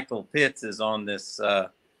that Michael Pitts is on this.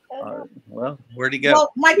 Well, where'd he go?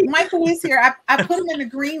 Well, Michael is here. I put him in the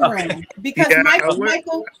green room because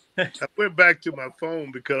Michael. I went back to my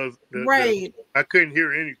phone because I couldn't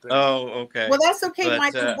hear anything. Oh, okay. Well, that's okay, but,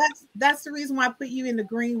 Michael. That's the reason why I put you in the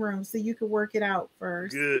green room so you could work it out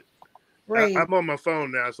first. Good. Right. I'm on my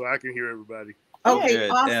phone now, so I can hear everybody. Okay,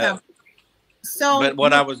 good. awesome. So, but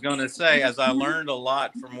what I was going to say is I learned a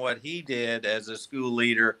lot from what he did as a school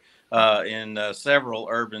leader in several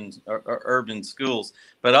urban schools,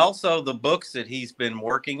 but also the books that he's been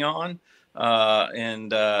working on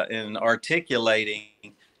and articulating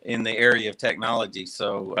in the area of technology.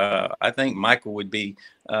 So I think Michael would be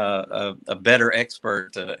a better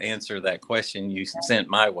expert to answer that question you sent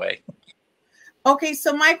my way. Okay,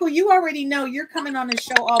 so Michael, you already know you're coming on the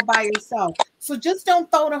show all by yourself. So just don't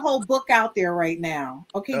throw the whole book out there right now.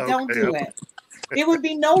 Okay, don't do it. There would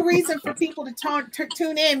be no reason for people to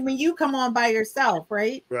tune in when you come on by yourself,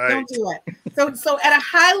 right? Don't do it. So at a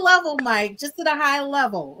high level, Mike, just at a high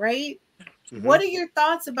level, right? Mm-hmm. What are your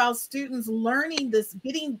thoughts about students learning this,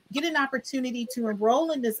 getting an opportunity to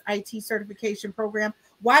enroll in this IT certification program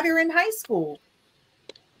while they're in high school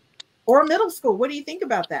or middle school? What do you think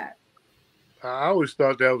about that? I always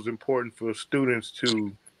thought that was important for students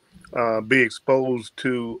to be exposed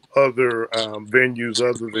to other venues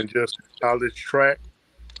other than just college track.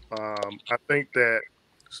 I think that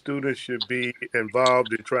students should be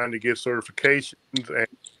involved in trying to get certifications and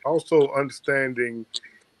also understanding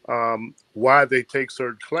why they take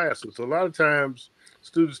certain classes. A lot of times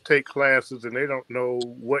students take classes and they don't know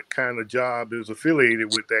what kind of job is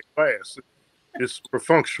affiliated with that class. It's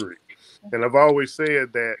perfunctory. And I've always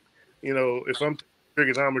said that, you know, if I'm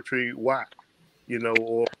taking trigonometry, why? You know,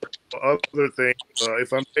 or other things.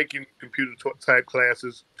 If I'm taking computer type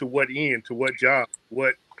classes, to what end, to what job,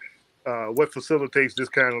 what facilitates this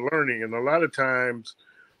kind of learning? And a lot of times,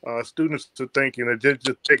 students are thinking that they're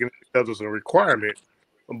just taking it because it's a requirement.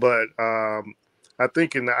 But I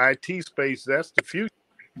think in the IT space, that's the future,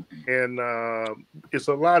 and it's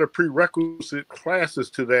a lot of prerequisite classes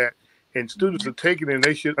to that. and students are taking it, and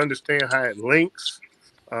they should understand how it links,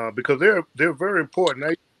 because they're very important. I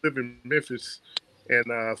used to live in Memphis, and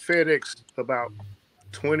FedEx about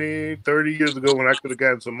 20, 30 years ago, when I could have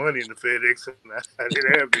gotten some money in the FedEx and I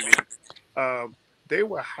didn't have any, they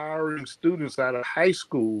were hiring students out of high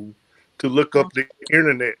school to look up the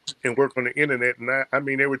internet and work on the internet. And I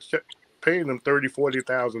mean, they were paying them $30,000,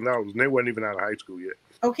 $40,000, and they weren't even out of high school yet.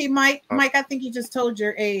 Okay, Mike, I think you just told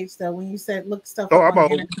your age though when you said look stuff. Oh, I'm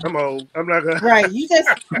old. I'm old. I'm not gonna. Right. You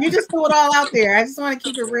just threw it all out there. I just want to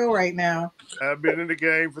keep it real right now. I've been in the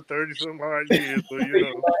game for 30-some hard years, so you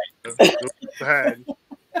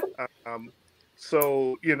know.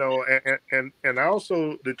 So you know, and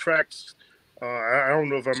also the tracks. I don't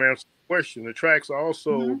know if I'm answering the question. The tracks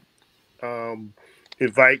also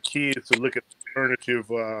invite kids to look at alternative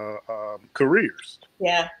careers.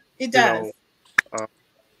 Yeah, it does. You know,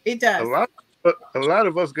 it does. A lot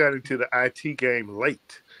of us got into the IT game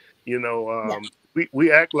late. You know,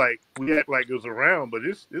 we act like it was around, but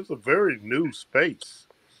it's a very new space,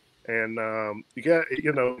 and you got,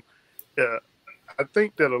 you know, I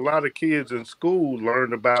think that a lot of kids in school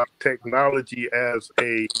learn about technology as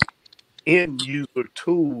a end user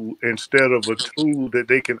tool instead of a tool that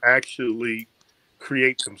they can actually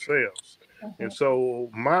create themselves. And so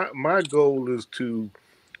my goal is to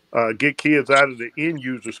get kids out of the end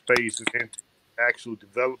user space and into actual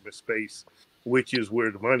development space, which is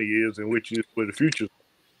where the money is and which is where the future is.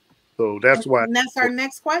 So that's why. And that's our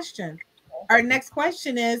next question. Our next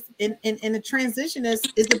question is, in the transition is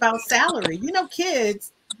about salary. You know,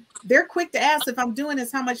 kids, they're quick to ask, if I'm doing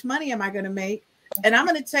this, how much money am I going to make? And I'm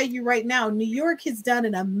going to tell you right now, New York has done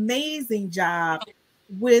an amazing job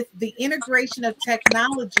with the integration of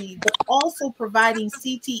technology, but also providing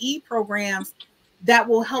CTE programs that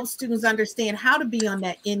will help students understand how to be on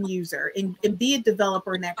that end user and be a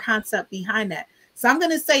developer and that concept behind that. So I'm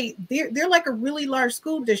going to say they're like a really large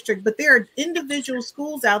school district, but there are individual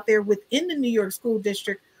schools out there within the New York school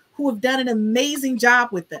district who have done an amazing job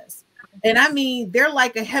with this. And I mean, they're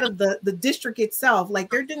like ahead of the district itself.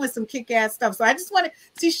 Like they're doing some kick-ass stuff. So I just want to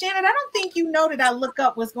see, Shannon, I don't think you know that I look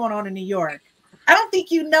up what's going on in New York. I don't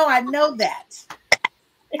think you know I know that.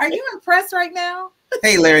 Are you impressed right now?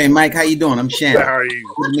 Hey, Larry and Mike, how you doing? I'm Shannon. How are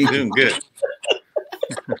you? Good to meet you. Doing good.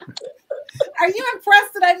 Are you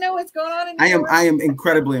impressed that I know what's going on in New York? I am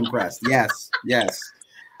incredibly impressed. Yes.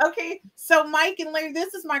 Okay, so Mike and Larry,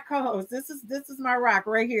 this is my co-host. This is my rock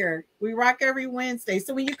right here. We rock every Wednesday.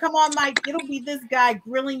 So when you come on, Mike, it'll be this guy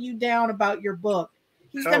grilling you down about your book.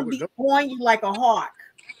 He's gonna be on you like a hawk.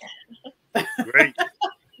 Great.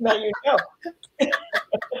 No, you know.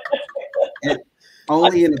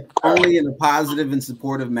 Only in a positive and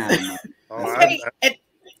supportive manner.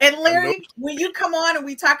 And Larry, when you come on and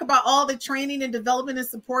we talk about all the training and development and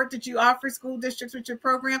support that you offer school districts with your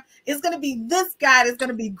program, it's going to be this guy that's going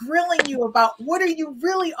to be grilling you about what are you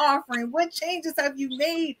really offering? What changes have you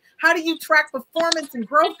made? How do you track performance and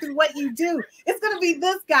growth in what you do? It's going to be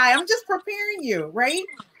this guy. I'm just preparing you, right?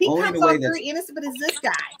 He comes off very innocent, but it's this guy.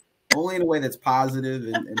 Only in a way that's positive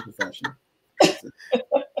and professional. Okay.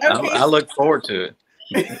 I look forward to it.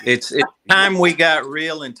 It's time we got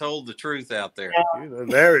real and told the truth out there. You know,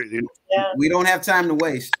 Larry, we don't have time to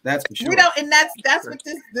waste. That's for sure. We don't, and that's what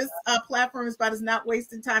this platform is about, is not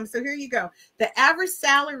wasting time. So here you go. The average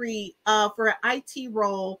salary for an IT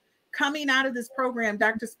role coming out of this program,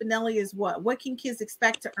 Dr. Spinelli, is what? What can kids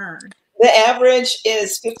expect to earn? The average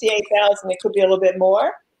is $58,000. It could be a little bit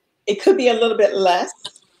more. It could be a little bit less.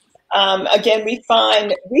 Again, we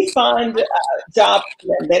find jobs for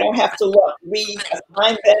them. They don't have to look. We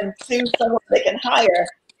assign them to someone they can hire,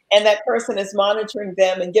 and that person is monitoring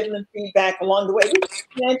them and giving them feedback along the way. We do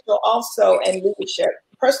financial also and leadership,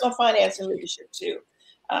 personal finance and leadership too.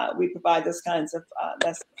 We provide those kinds of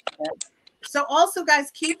lessons. So also, guys,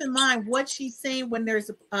 keep in mind what she's saying when there's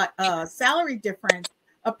a salary difference.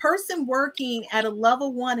 A person working at a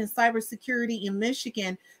level 1 in cybersecurity in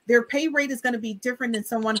Michigan, their pay rate is going to be different than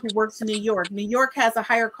someone who works in New York. New York has a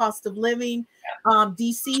higher cost of living.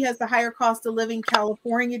 DC has a higher cost of living.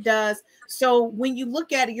 California does. So when you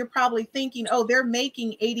look at it, you're probably thinking, oh, they're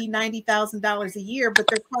making $80,000, $90,000 a year, but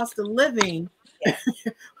their cost of living,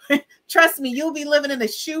 trust me, you'll be living in a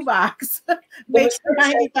shoebox, making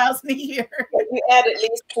 $90,000 a year. You add at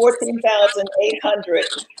least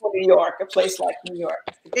 $14,800 for New York, a place like New York.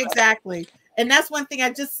 Exactly. And that's one thing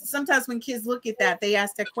sometimes when kids look at that, they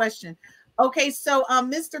ask that question. Okay, so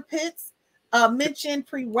Mr. Pitts mentioned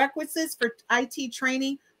prerequisites for IT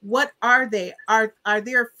training. What are they? Are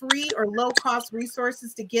there free or low cost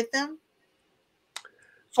resources to get them?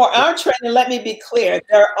 For our training, let me be clear,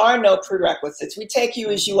 there are no prerequisites. We take you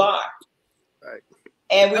as you are. Right.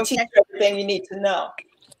 and we teach you everything you need to know.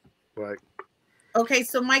 Right. Okay,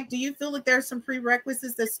 so Mike, do you feel that there's some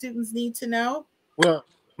prerequisites that students need to know? Well,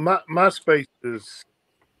 my space is,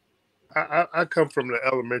 I come from the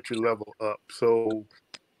elementary level up, so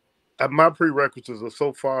my prerequisites are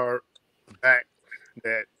so far back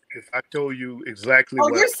that if I told you exactly Oh,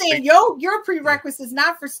 what you're saying your prerequisites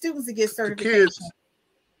not for students to get certification.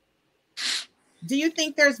 Kids, do you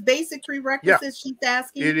think there's basic prerequisites? She's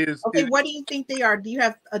asking. It is. Okay, what do you think they are? Do you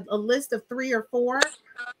have a list of 3 or 4?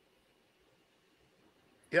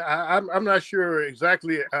 Yeah, I'm not sure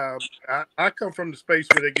exactly. I come from the space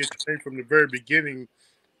where they get trained from the very beginning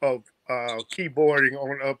of keyboarding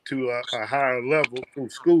on up to a higher level through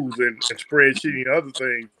schools and spreadsheeting and other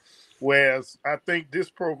things. Whereas I think this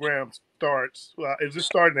program starts, is it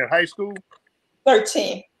starting at high school?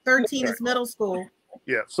 13. 13 is middle school.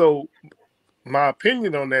 Yeah. So my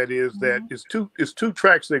opinion on that is that it's two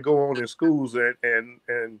tracks that go on in schools and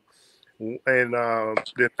they're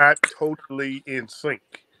not totally in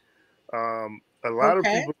sync. A lot of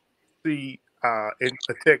people see in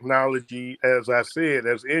the technology, as I said,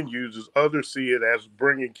 as end users. Others see it as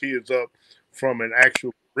bringing kids up from an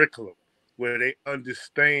actual curriculum where they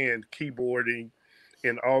understand keyboarding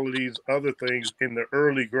and all of these other things in the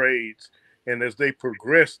early grades. And as they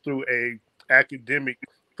progress through a academic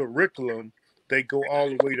curriculum, they go all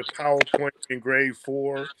the way to PowerPoint in grade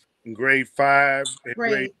 4, in grade 5, and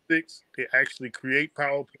grade 6. They actually create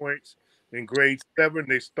PowerPoints. In grade 7,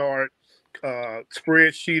 they start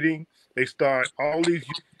spreadsheeting. They start all these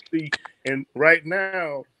UC, and right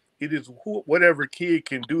now it is whatever kid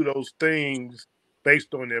can do those things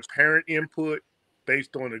based on their parent input,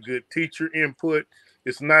 based on a good teacher input.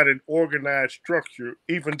 It's not an organized structure,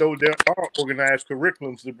 even though there are organized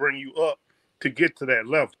curriculums to bring you up to get to that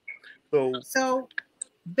level. So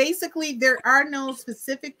basically, there are no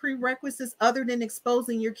specific prerequisites other than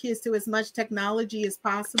exposing your kids to as much technology as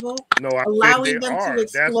possible. No, I allowing them to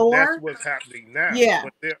explore. That's what's happening now. Yeah,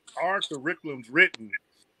 but there are curriculums written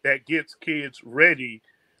that gets kids ready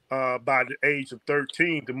by the age of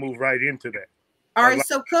 13 to move right into that. All right,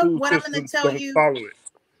 so Cook, what I'm going to tell you. Follow it.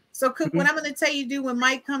 So, Cook, what I'm going to tell you do when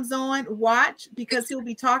Mike comes on, watch, because he'll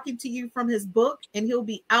be talking to you from his book and he'll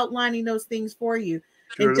be outlining those things for you.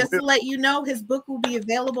 Sure, and just to let you know, his book will be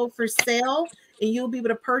available for sale and you'll be able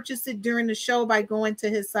to purchase it during the show by going to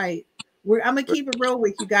his site. I'm going to keep it real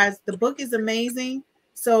with you guys. The book is amazing.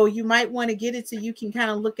 So you might want to get it so you can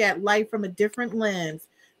kind of look at life from a different lens.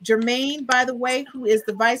 Jermaine, by the way, who is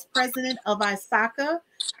the vice president of ISACA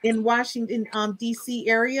in Washington, D.C.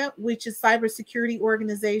 area, which is cybersecurity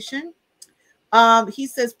organization. He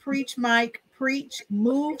says, preach, Mike, preach,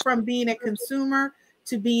 move from being a consumer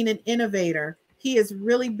to being an innovator. He is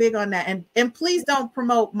really big on that. And please don't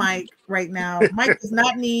promote Mike right now. Mike does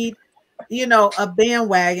not need, a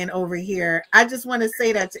bandwagon over here. I just want to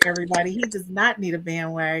say that to everybody. He does not need a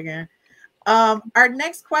bandwagon. Our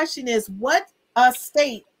next question is, what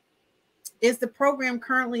state is the program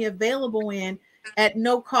currently available in at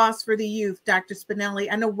no cost for the youth, Dr. Spinelli?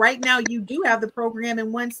 I know right now you do have the program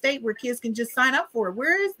in one state where kids can just sign up for it.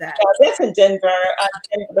 Where is that? That's in Denver.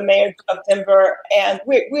 I'm the mayor of Denver, and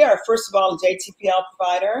we are, first of all, a JTPL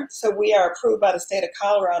provider. So we are approved by the state of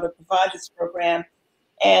Colorado to provide this program,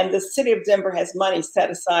 and the city of Denver has money set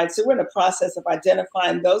aside. So we're in the process of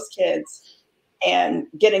identifying those kids and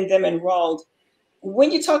getting them enrolled.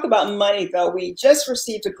 When you talk about money, though, we just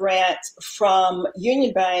received a grant from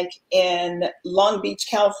Union Bank in Long Beach,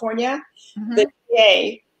 California. Mm-hmm. The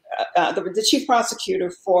DA, the chief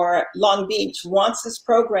prosecutor for Long Beach, wants this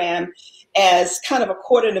program as kind of a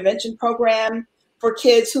court intervention program for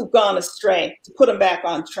kids who've gone astray, to put them back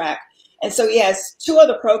on track. And so he has 2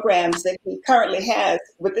 other programs that he currently has.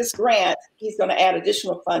 With this grant, he's going to add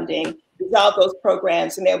additional funding, resolve those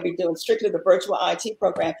programs, and they'll be doing strictly the virtual IT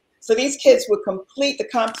program. So these kids would complete the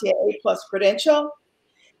CompTIA A+ credential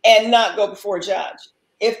and not go before a judge.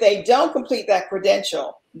 If they don't complete that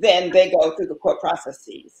credential, then they go through the court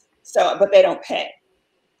processes. But they don't pay.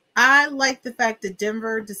 I like the fact that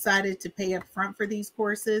Denver decided to pay up front for these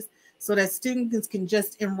courses so that students can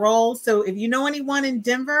just enroll. So if you know anyone in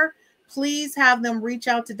Denver, please have them reach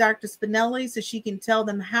out to Dr. Spinelli so she can tell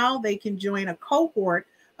them how they can join a cohort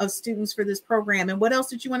of students for this program. And what else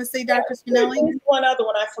did you want to say, Dr. Spinelli? One other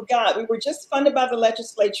one I forgot. We were just funded by the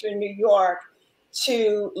legislature in New York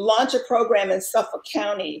to launch a program in Suffolk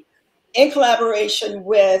County in collaboration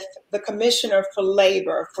with the Commissioner for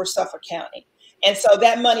Labor for Suffolk County. And so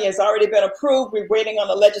that money has already been approved. We're waiting on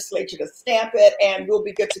the legislature to stamp it, and we'll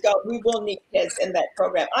be good to go. We will need kids in that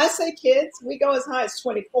program. I say kids, we go as high as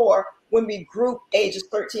 24 when we group ages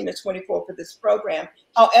 13 to 24 for this program.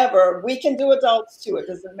 However, we can do adults too. It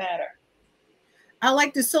doesn't matter. I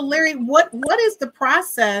like this. So Larry, what is the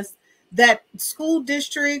process that school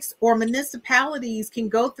districts or municipalities can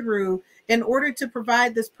go through in order to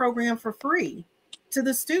provide this program for free to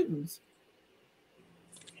the students?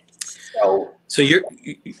 So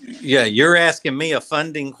you're asking me a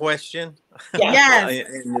funding question? Yes.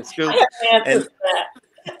 In the school.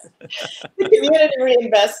 The Community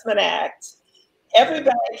Reinvestment Act. Every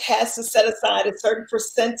bank has to set aside a certain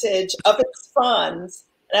percentage of its funds,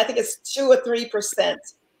 and I think it's 2 or 3%,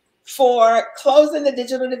 for closing the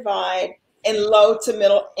digital divide in low to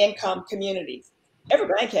middle income communities. Every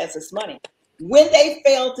bank has this money. When they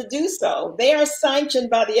fail to do so, they are sanctioned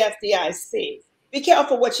by the FDIC. Be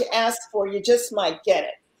careful what you ask for, you just might get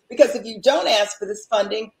it. Because if you don't ask for this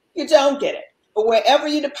funding, you don't get it. But wherever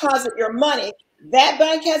you deposit your money, that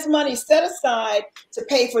bank has money set aside to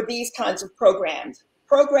pay for these kinds of programs.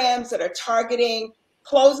 Programs that are targeting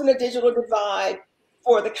closing the digital divide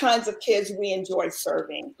for the kinds of kids we enjoy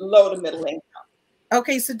serving, low to middle income.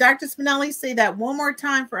 Okay, so Dr. Spinelli, say that one more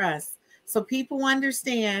time for us so people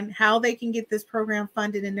understand how they can get this program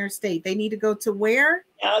funded in their state. They need to go to where?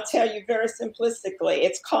 I'll tell you very simplistically.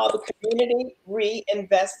 It's called the Community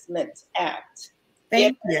Reinvestment Act.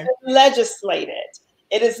 Thank you. It is legislated.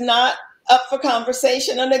 It is not up for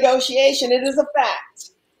conversation or negotiation. It is a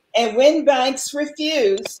fact. And when banks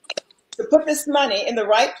refuse to put this money in the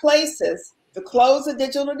right places to close the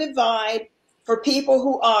digital divide for people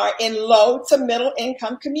who are in low to middle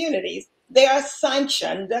income communities, they are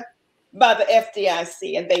sanctioned by the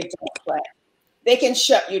FDIC, and they don't play. They can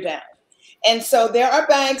shut you down. And so there are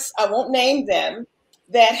banks, I won't name them,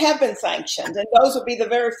 that have been sanctioned, and those will be the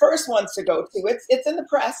very first ones to go to. It's in the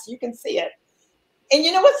press, you can see it. And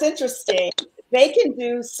you know what's interesting? They can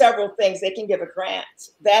do several things. They can give a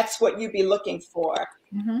grant. That's what you'd be looking for.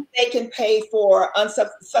 Mm-hmm. They can pay for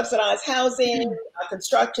unsubsidized housing,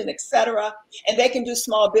 construction, etc. And they can do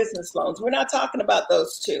small business loans. We're not talking about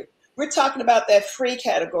those two. We're talking about that free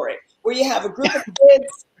category where you have a group of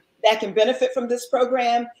kids that can benefit from this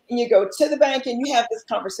program, and you go to the bank and you have this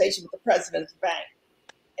conversation with the president of the bank.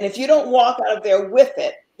 And if you don't walk out of there with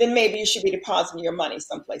it, then maybe you should be depositing your money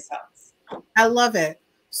someplace else. I love it.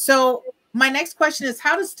 So my next question is,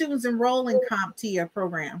 how do students enroll in CompTIA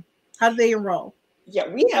program? How do they enroll? Yeah,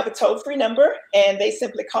 we have a toll-free number, and they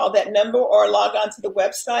simply call that number or log on to the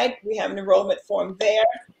website. We have an enrollment form there.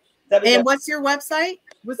 And what's your website?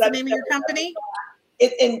 What's the name of your company? The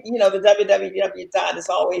www dot is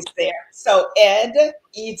always there. So ed,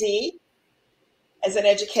 as in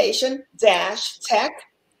education, tech,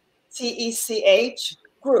 TECH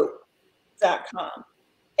group.com.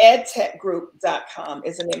 edtechgroup.com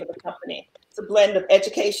is the name of the company. It's a blend of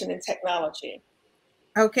education and technology.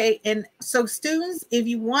 Okay, and so students, if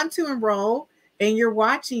you want to enroll and you're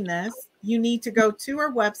watching this, you need to go to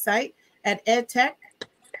our website at edtech,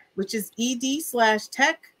 which is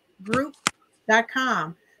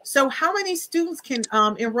ed/techgroup.com. So how many students can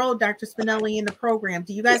enroll, Dr. Spinelli, in the program?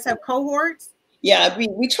 Do you guys have cohorts? Yeah,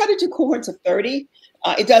 we try to do cohorts of 30.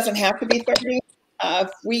 It doesn't have to be 30.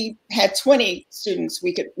 If we had 20 students,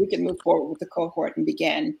 we could move forward with the cohort and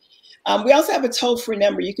begin. We also have a toll-free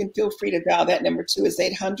number. You can feel free to dial that number too. It's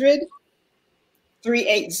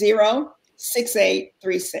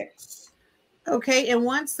 800-380-6836. Okay, and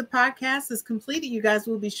once the podcast is completed, you guys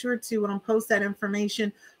will be sure to post that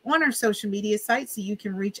information on our social media sites so you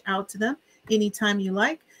can reach out to them anytime you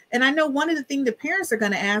like. And I know one of the things the parents are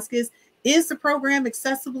going to ask is the program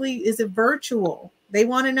is it virtual? They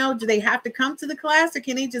want to know, do they have to come to the class, or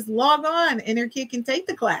can they just log on and their kid can take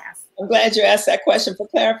the class? I'm glad you asked that question for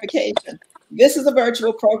clarification. This is a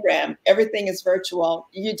virtual program. Everything is virtual.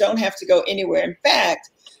 You don't have to go anywhere. In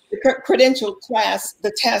fact, the credential class,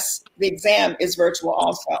 the test, the exam is virtual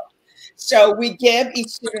also. So we give each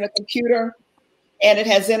student a computer, and it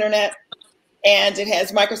has internet, and it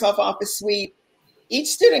has Microsoft Office Suite. Each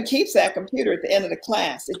student keeps that computer at the end of the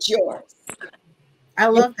class. It's yours. I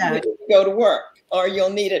love that. You go to work, or you'll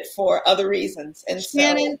need it for other reasons. And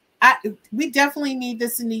Shannon, we definitely need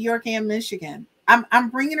this in New York and Michigan. I'm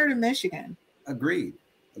bringing her to Michigan. Agreed.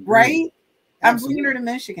 Right? Absolutely. I'm bringing her to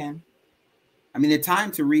Michigan. I mean, the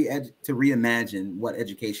time to reimagine what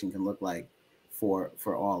education can look like for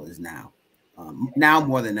all is now. Now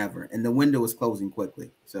more than ever, and the window is closing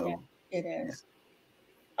quickly. So yeah, it is.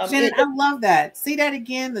 Yeah. Shannon, I love that. See that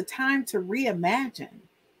again, the time to reimagine.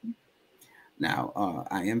 Now,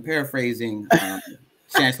 I am paraphrasing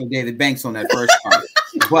Chancellor David Banks on that first part.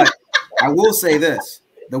 But I will say this: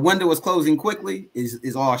 the window is closing quickly.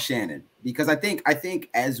 Is all Shannon, because I think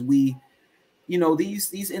as we, you know,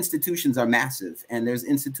 these institutions are massive, and there's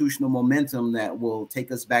institutional momentum that will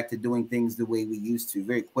take us back to doing things the way we used to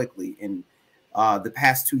very quickly. And the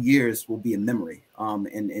past 2 years will be a memory.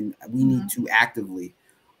 And we need to actively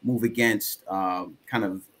move against kind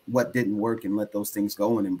of what didn't work and let those things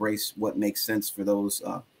go and embrace what makes sense for those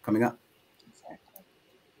coming up.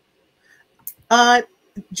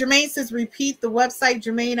 Jermaine says, repeat the website.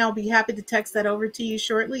 Jermaine, I'll be happy to text that over to you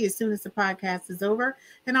shortly as soon as the podcast is over.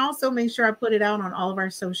 And also make sure I put it out on all of our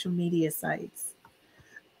social media sites.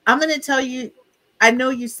 I'm going to tell you, I know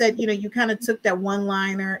you said, you know, you kind of took that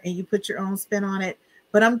one-liner and you put your own spin on it.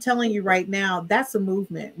 But I'm telling you right now, that's a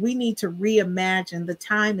movement. We need to reimagine. The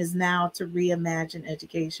time is now to reimagine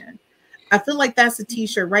education. I feel like that's a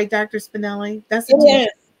t-shirt, right, Dr. Spinelli? That's a t-shirt.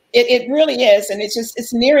 It really is. And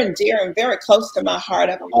it's near and dear and very close to my heart.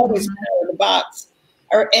 I've always been out of the box.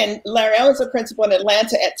 And Larry, I was a principal in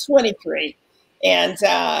Atlanta at 23. And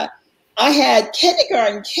I had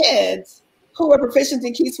kindergarten kids who were proficient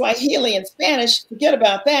in Kiswahili and Spanish. Forget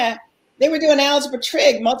about that. They were doing algebra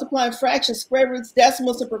trig, multiplying fractions, square roots,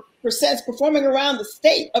 decimals, and percents, performing around the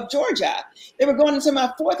state of Georgia. They were going into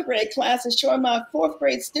my 4th grade classes, showing my 4th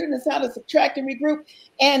grade students how to subtract and regroup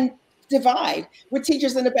and divide with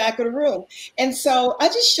teachers in the back of the room. And so I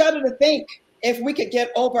just shudder to think if we could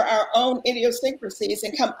get over our own idiosyncrasies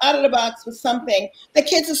and come out of the box with something the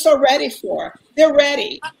kids are so ready for. They're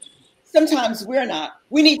ready. Sometimes we're not.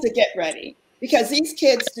 We need to get ready because these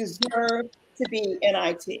kids deserve to be in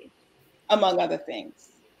IT, among other things.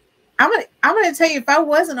 I'm gonna tell you, if I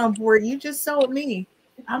wasn't on board, you just sold me.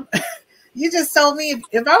 You just told me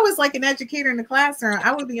if I was like an educator in the classroom,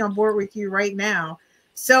 I would be on board with you right now.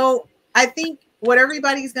 So I think what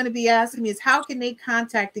everybody's going to be asking me is how can they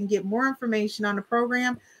contact and get more information on the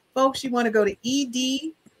program? Folks, you want to go to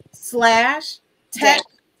ed/tech,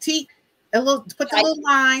 a little, put the little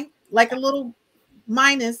line, like a little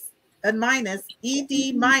minus,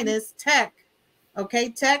 ed-tech, okay,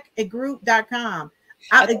 tech@group.com.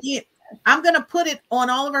 Again, I'm going to put it on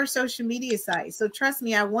all of our social media sites. So trust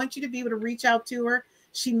me, I want you to be able to reach out to her.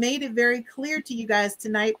 She made it very clear to you guys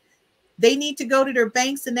tonight. They need to go to their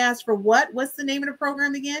banks and ask for what? What's the name of the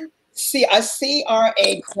program again? A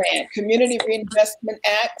CRA grant, Community Reinvestment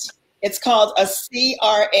Act. It's called a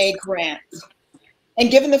CRA grant.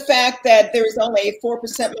 And given the fact that there is only a 4%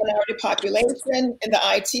 minority population in the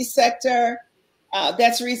IT sector,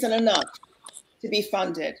 that's reason enough to be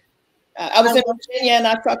funded. I was in Virginia and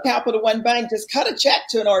I saw Capital One Bank just cut a check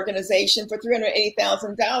to an organization for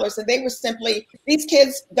 $380,000. And they were simply, these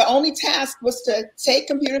kids, the only task was to take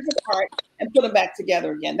computers apart and put them back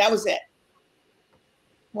together again. That was it.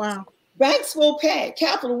 Wow. Banks will pay.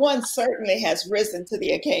 Capital One certainly has risen to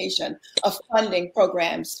the occasion of funding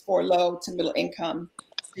programs for low to middle income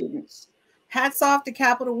students. Hats off to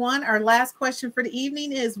Capital One. Our last question for the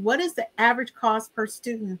evening is, what is the average cost per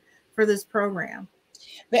student for this program?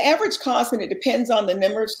 The average cost, and it depends on the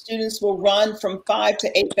number of students, will run from $5,000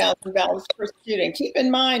 to $8,000 per student. Keep in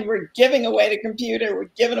mind, we're giving away the computer, we're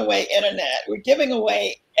giving away internet, we're giving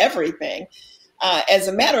away everything. As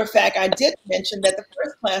a matter of fact, I did mention that the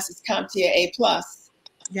first class is CompTIA A+.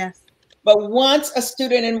 Yes. But once a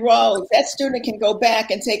student enrolls, that student can go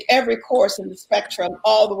back and take every course in the spectrum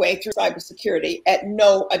all the way through cybersecurity at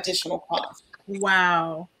no additional cost.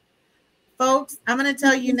 Wow. Folks, I'm going to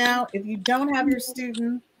tell you now, if you don't have your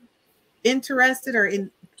student interested or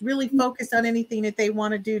really focused on anything that they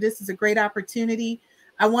want to do, this is a great opportunity.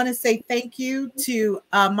 I want to say thank you to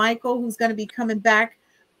Michael, who's going to be coming back.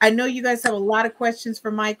 I know you guys have a lot of questions for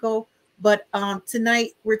Michael, but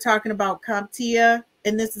tonight we're talking about CompTIA,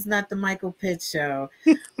 and this is not the Michael Pitt show.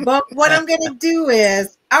 But what I'm going to do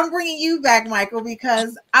is I'm bringing you back, Michael,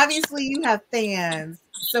 because obviously you have fans.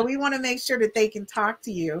 So we want to make sure that they can talk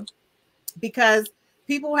to you, because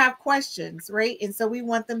people have questions, right? And so we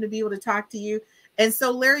want them to be able to talk to you. And so,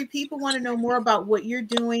 Larry, people want to know more about what you're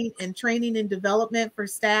doing in training and development for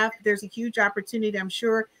staff. There's a huge opportunity, I'm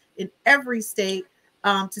sure, in every state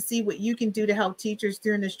to see what you can do to help teachers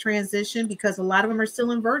during this transition, because a lot of them are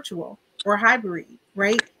still in virtual or hybrid,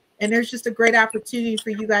 right? And there's just a great opportunity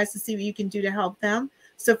for you guys to see what you can do to help them.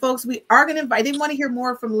 So, folks, we are going to invite, they want to hear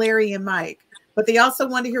more from Larry and Mike, but they also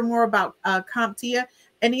want to hear more about CompTIA.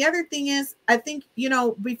 And the other thing is, I think, you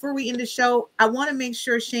know, before we end the show, I want to make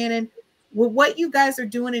sure, Shannon, with what you guys are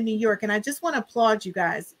doing in New York, and I just want to applaud you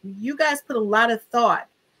guys. You guys put a lot of thought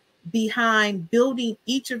behind building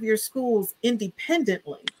each of your schools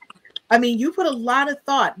independently. I mean, you put a lot of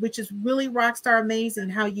thought, which is really rock star amazing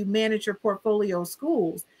how you manage your portfolio of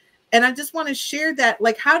schools. And I just want to share that.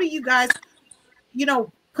 Like, how do you guys,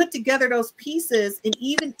 put together those pieces? And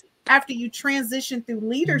even after you transition through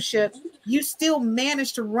leadership, you still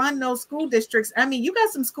manage to run those school districts. I mean, you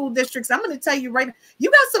got some school districts. I'm going to tell you right now,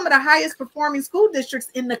 you got some of the highest performing school districts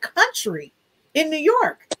in the country in New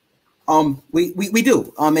York. We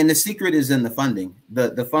do. And the secret is in the funding.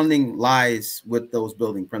 The funding lies with those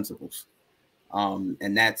building principals.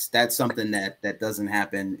 And that's something that doesn't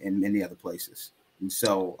happen in many other places. And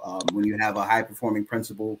so when you have a high performing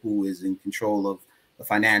principal who is in control of the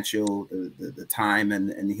financial, the time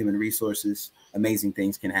and the human resources, amazing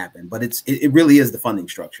things can happen. But it really is the funding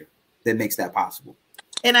structure that makes that possible.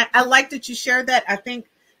 And I like that you shared that. I think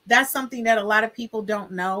that's something that a lot of people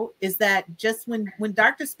don't know, is that just when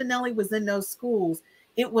Dr. Spinelli was in those schools,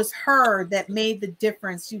 it was her that made the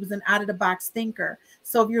difference. She was an out of the box thinker.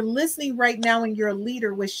 So if you're listening right now and you're a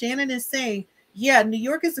leader, what Shannon is saying, yeah, New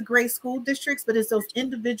York is a great school districts, but it's those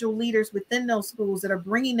individual leaders within those schools that are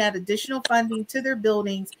bringing that additional funding to their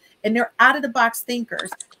buildings, and they're out of the box thinkers.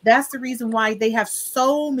 That's the reason why they have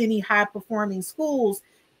so many high performing schools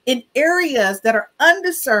in areas that are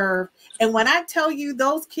underserved. And when I tell you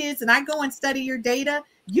those kids, and I go and study your data,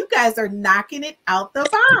 you guys are knocking it out the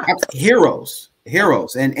box. Heroes.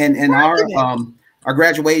 And our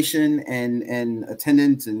graduation and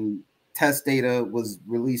attendance and test data was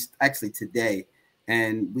released actually today,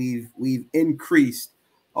 and we've increased.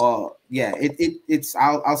 I'll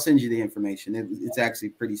send you the information. It's actually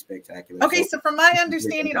pretty spectacular. Okay, so from my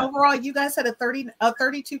understanding, overall, you guys had a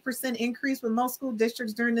 32% increase, when most school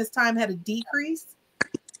districts during this time had a decrease.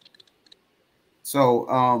 So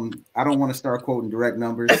I don't want to start quoting direct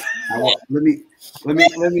numbers. Let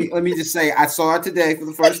me just say I saw it today for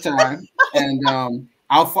the first time, and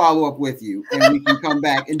I'll follow up with you, and we can come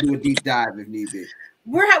back and do a deep dive if need be.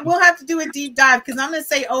 We'll have to do a deep dive, because I'm going to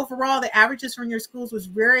say overall the averages from your schools was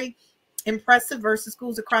very impressive versus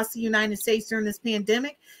schools across the United States during this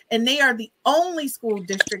pandemic. And they are the only school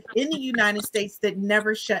district in the United States that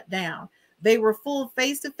never shut down. They were full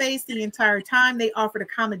face-to-face the entire time. They offered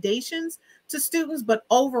accommodations to students, but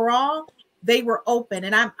overall they were open.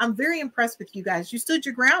 And I'm very impressed with you guys. You stood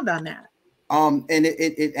your ground on that. And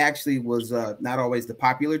it actually was not always the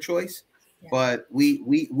popular choice, but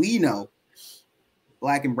we know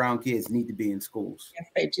Black and brown kids need to be in schools. Yes,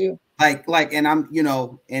 they do. And I'm,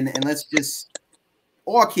 and let's just,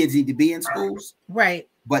 all kids need to be in schools. Right.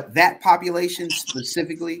 But that population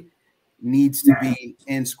specifically needs to be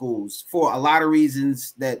in schools for a lot of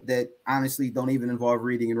reasons that honestly don't even involve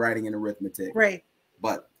reading and writing and arithmetic. Right.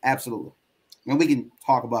 But absolutely. And we can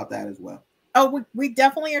talk about that as well. Oh, we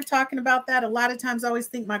definitely are talking about that. A lot of times I always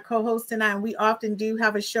think my co-host and we often do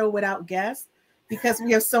have a show without guests, because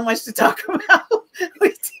we have so much to talk about.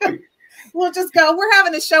 We'll just go. We're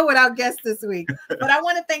having a show without guests this week. But I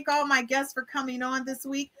want to thank all my guests for coming on this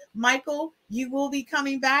week. Michael, you will be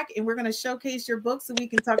coming back, and we're going to showcase your book so we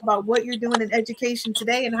can talk about what you're doing in education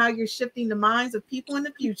today and how you're shifting the minds of people in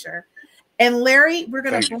the future. And Larry, we're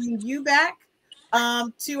going to bring you back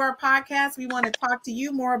to our podcast. We want to talk to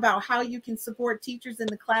you more about how you can support teachers in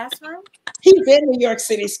the classroom. He's in New York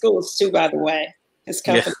City schools too, by the way. His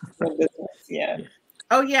company. Yeah.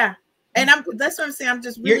 Oh yeah. And that's what I'm saying. I'm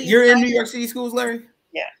just really you're in New York City schools, Larry?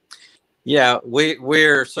 Yeah. Yeah,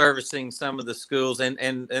 we're servicing some of the schools and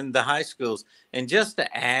the high schools. And just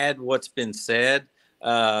to add what's been said,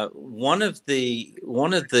 one of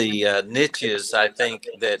the niches I think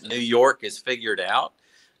that New York has figured out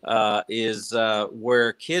is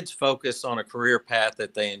where kids focus on a career path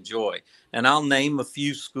that they enjoy. And I'll name a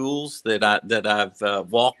few schools that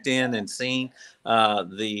I've walked in and seen.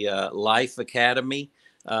 The Life Academy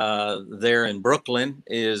there in Brooklyn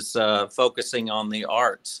is focusing on the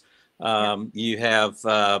arts. You have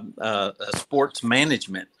sports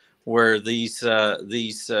management, where these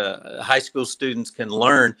high school students can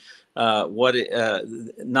learn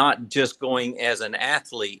not just going as an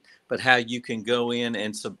athlete, but how you can go in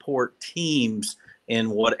and support teams in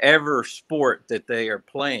whatever sport that they are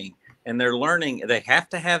playing. And they're learning, they have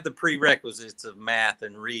to have the prerequisites of math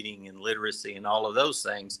and reading and literacy and all of those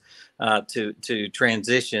things to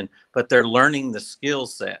transition, but they're learning the skill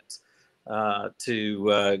sets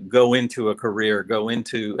to go into a career, go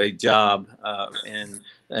into a job.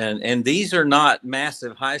 And these are not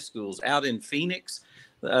massive high schools. Out in Phoenix,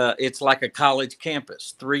 it's like a college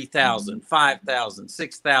campus, 3,000, 5,000,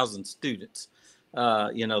 6,000 students,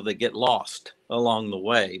 that get lost along the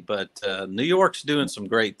way. But New York's doing some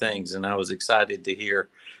great things, and I was excited to hear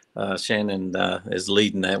Shannon is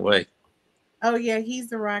leading that way. Oh, yeah, he's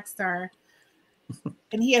the rock star.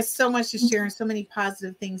 And he has so much to share and so many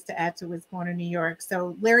positive things to add to what's going on in New York.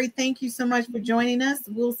 So, Larry, thank you so much for joining us.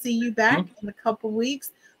 We'll see you back in a couple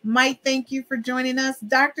weeks. Mike, thank you for joining us.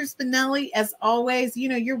 Dr. Spinelli, as always, you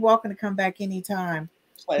know, you're welcome to come back anytime.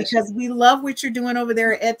 Pleasure. Because we love what you're doing over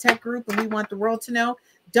there at EdTech Group, and we want the world to know.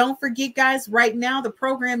 Don't forget, guys, right now the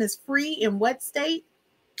program is free in what state?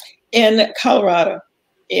 In Colorado.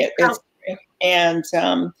 It's free. And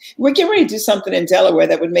we're getting ready to do something in Delaware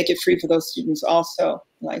that would make it free for those students also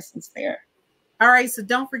licensed there. All right, so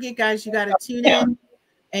don't forget, guys, you got to tune in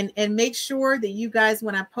and make sure that you guys,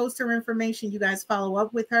 when I post her information, you guys follow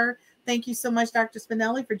up with her. Thank you so much, Dr.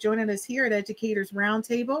 Spinelli, for joining us here at Educators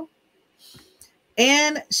Roundtable.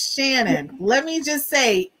 And Shannon, let me just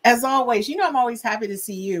say, as always, you know, I'm always happy to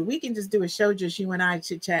see you. We can just do a show, just you and I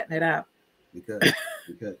chit-chatting it up. We could.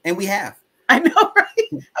 And we have. I know,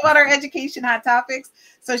 right? About our education hot topics.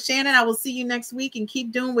 So, Shannon, I will see you next week, and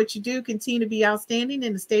keep doing what you do. Continue to be outstanding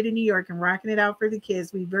in the state of New York and rocking it out for the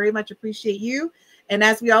kids. We very much appreciate you. And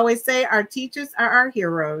as we always say, our teachers are our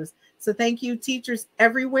heroes. So thank you, teachers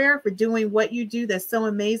everywhere, for doing what you do that's so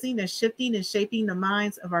amazing and shifting and shaping the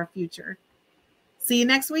minds of our future. See you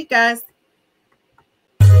next week, guys.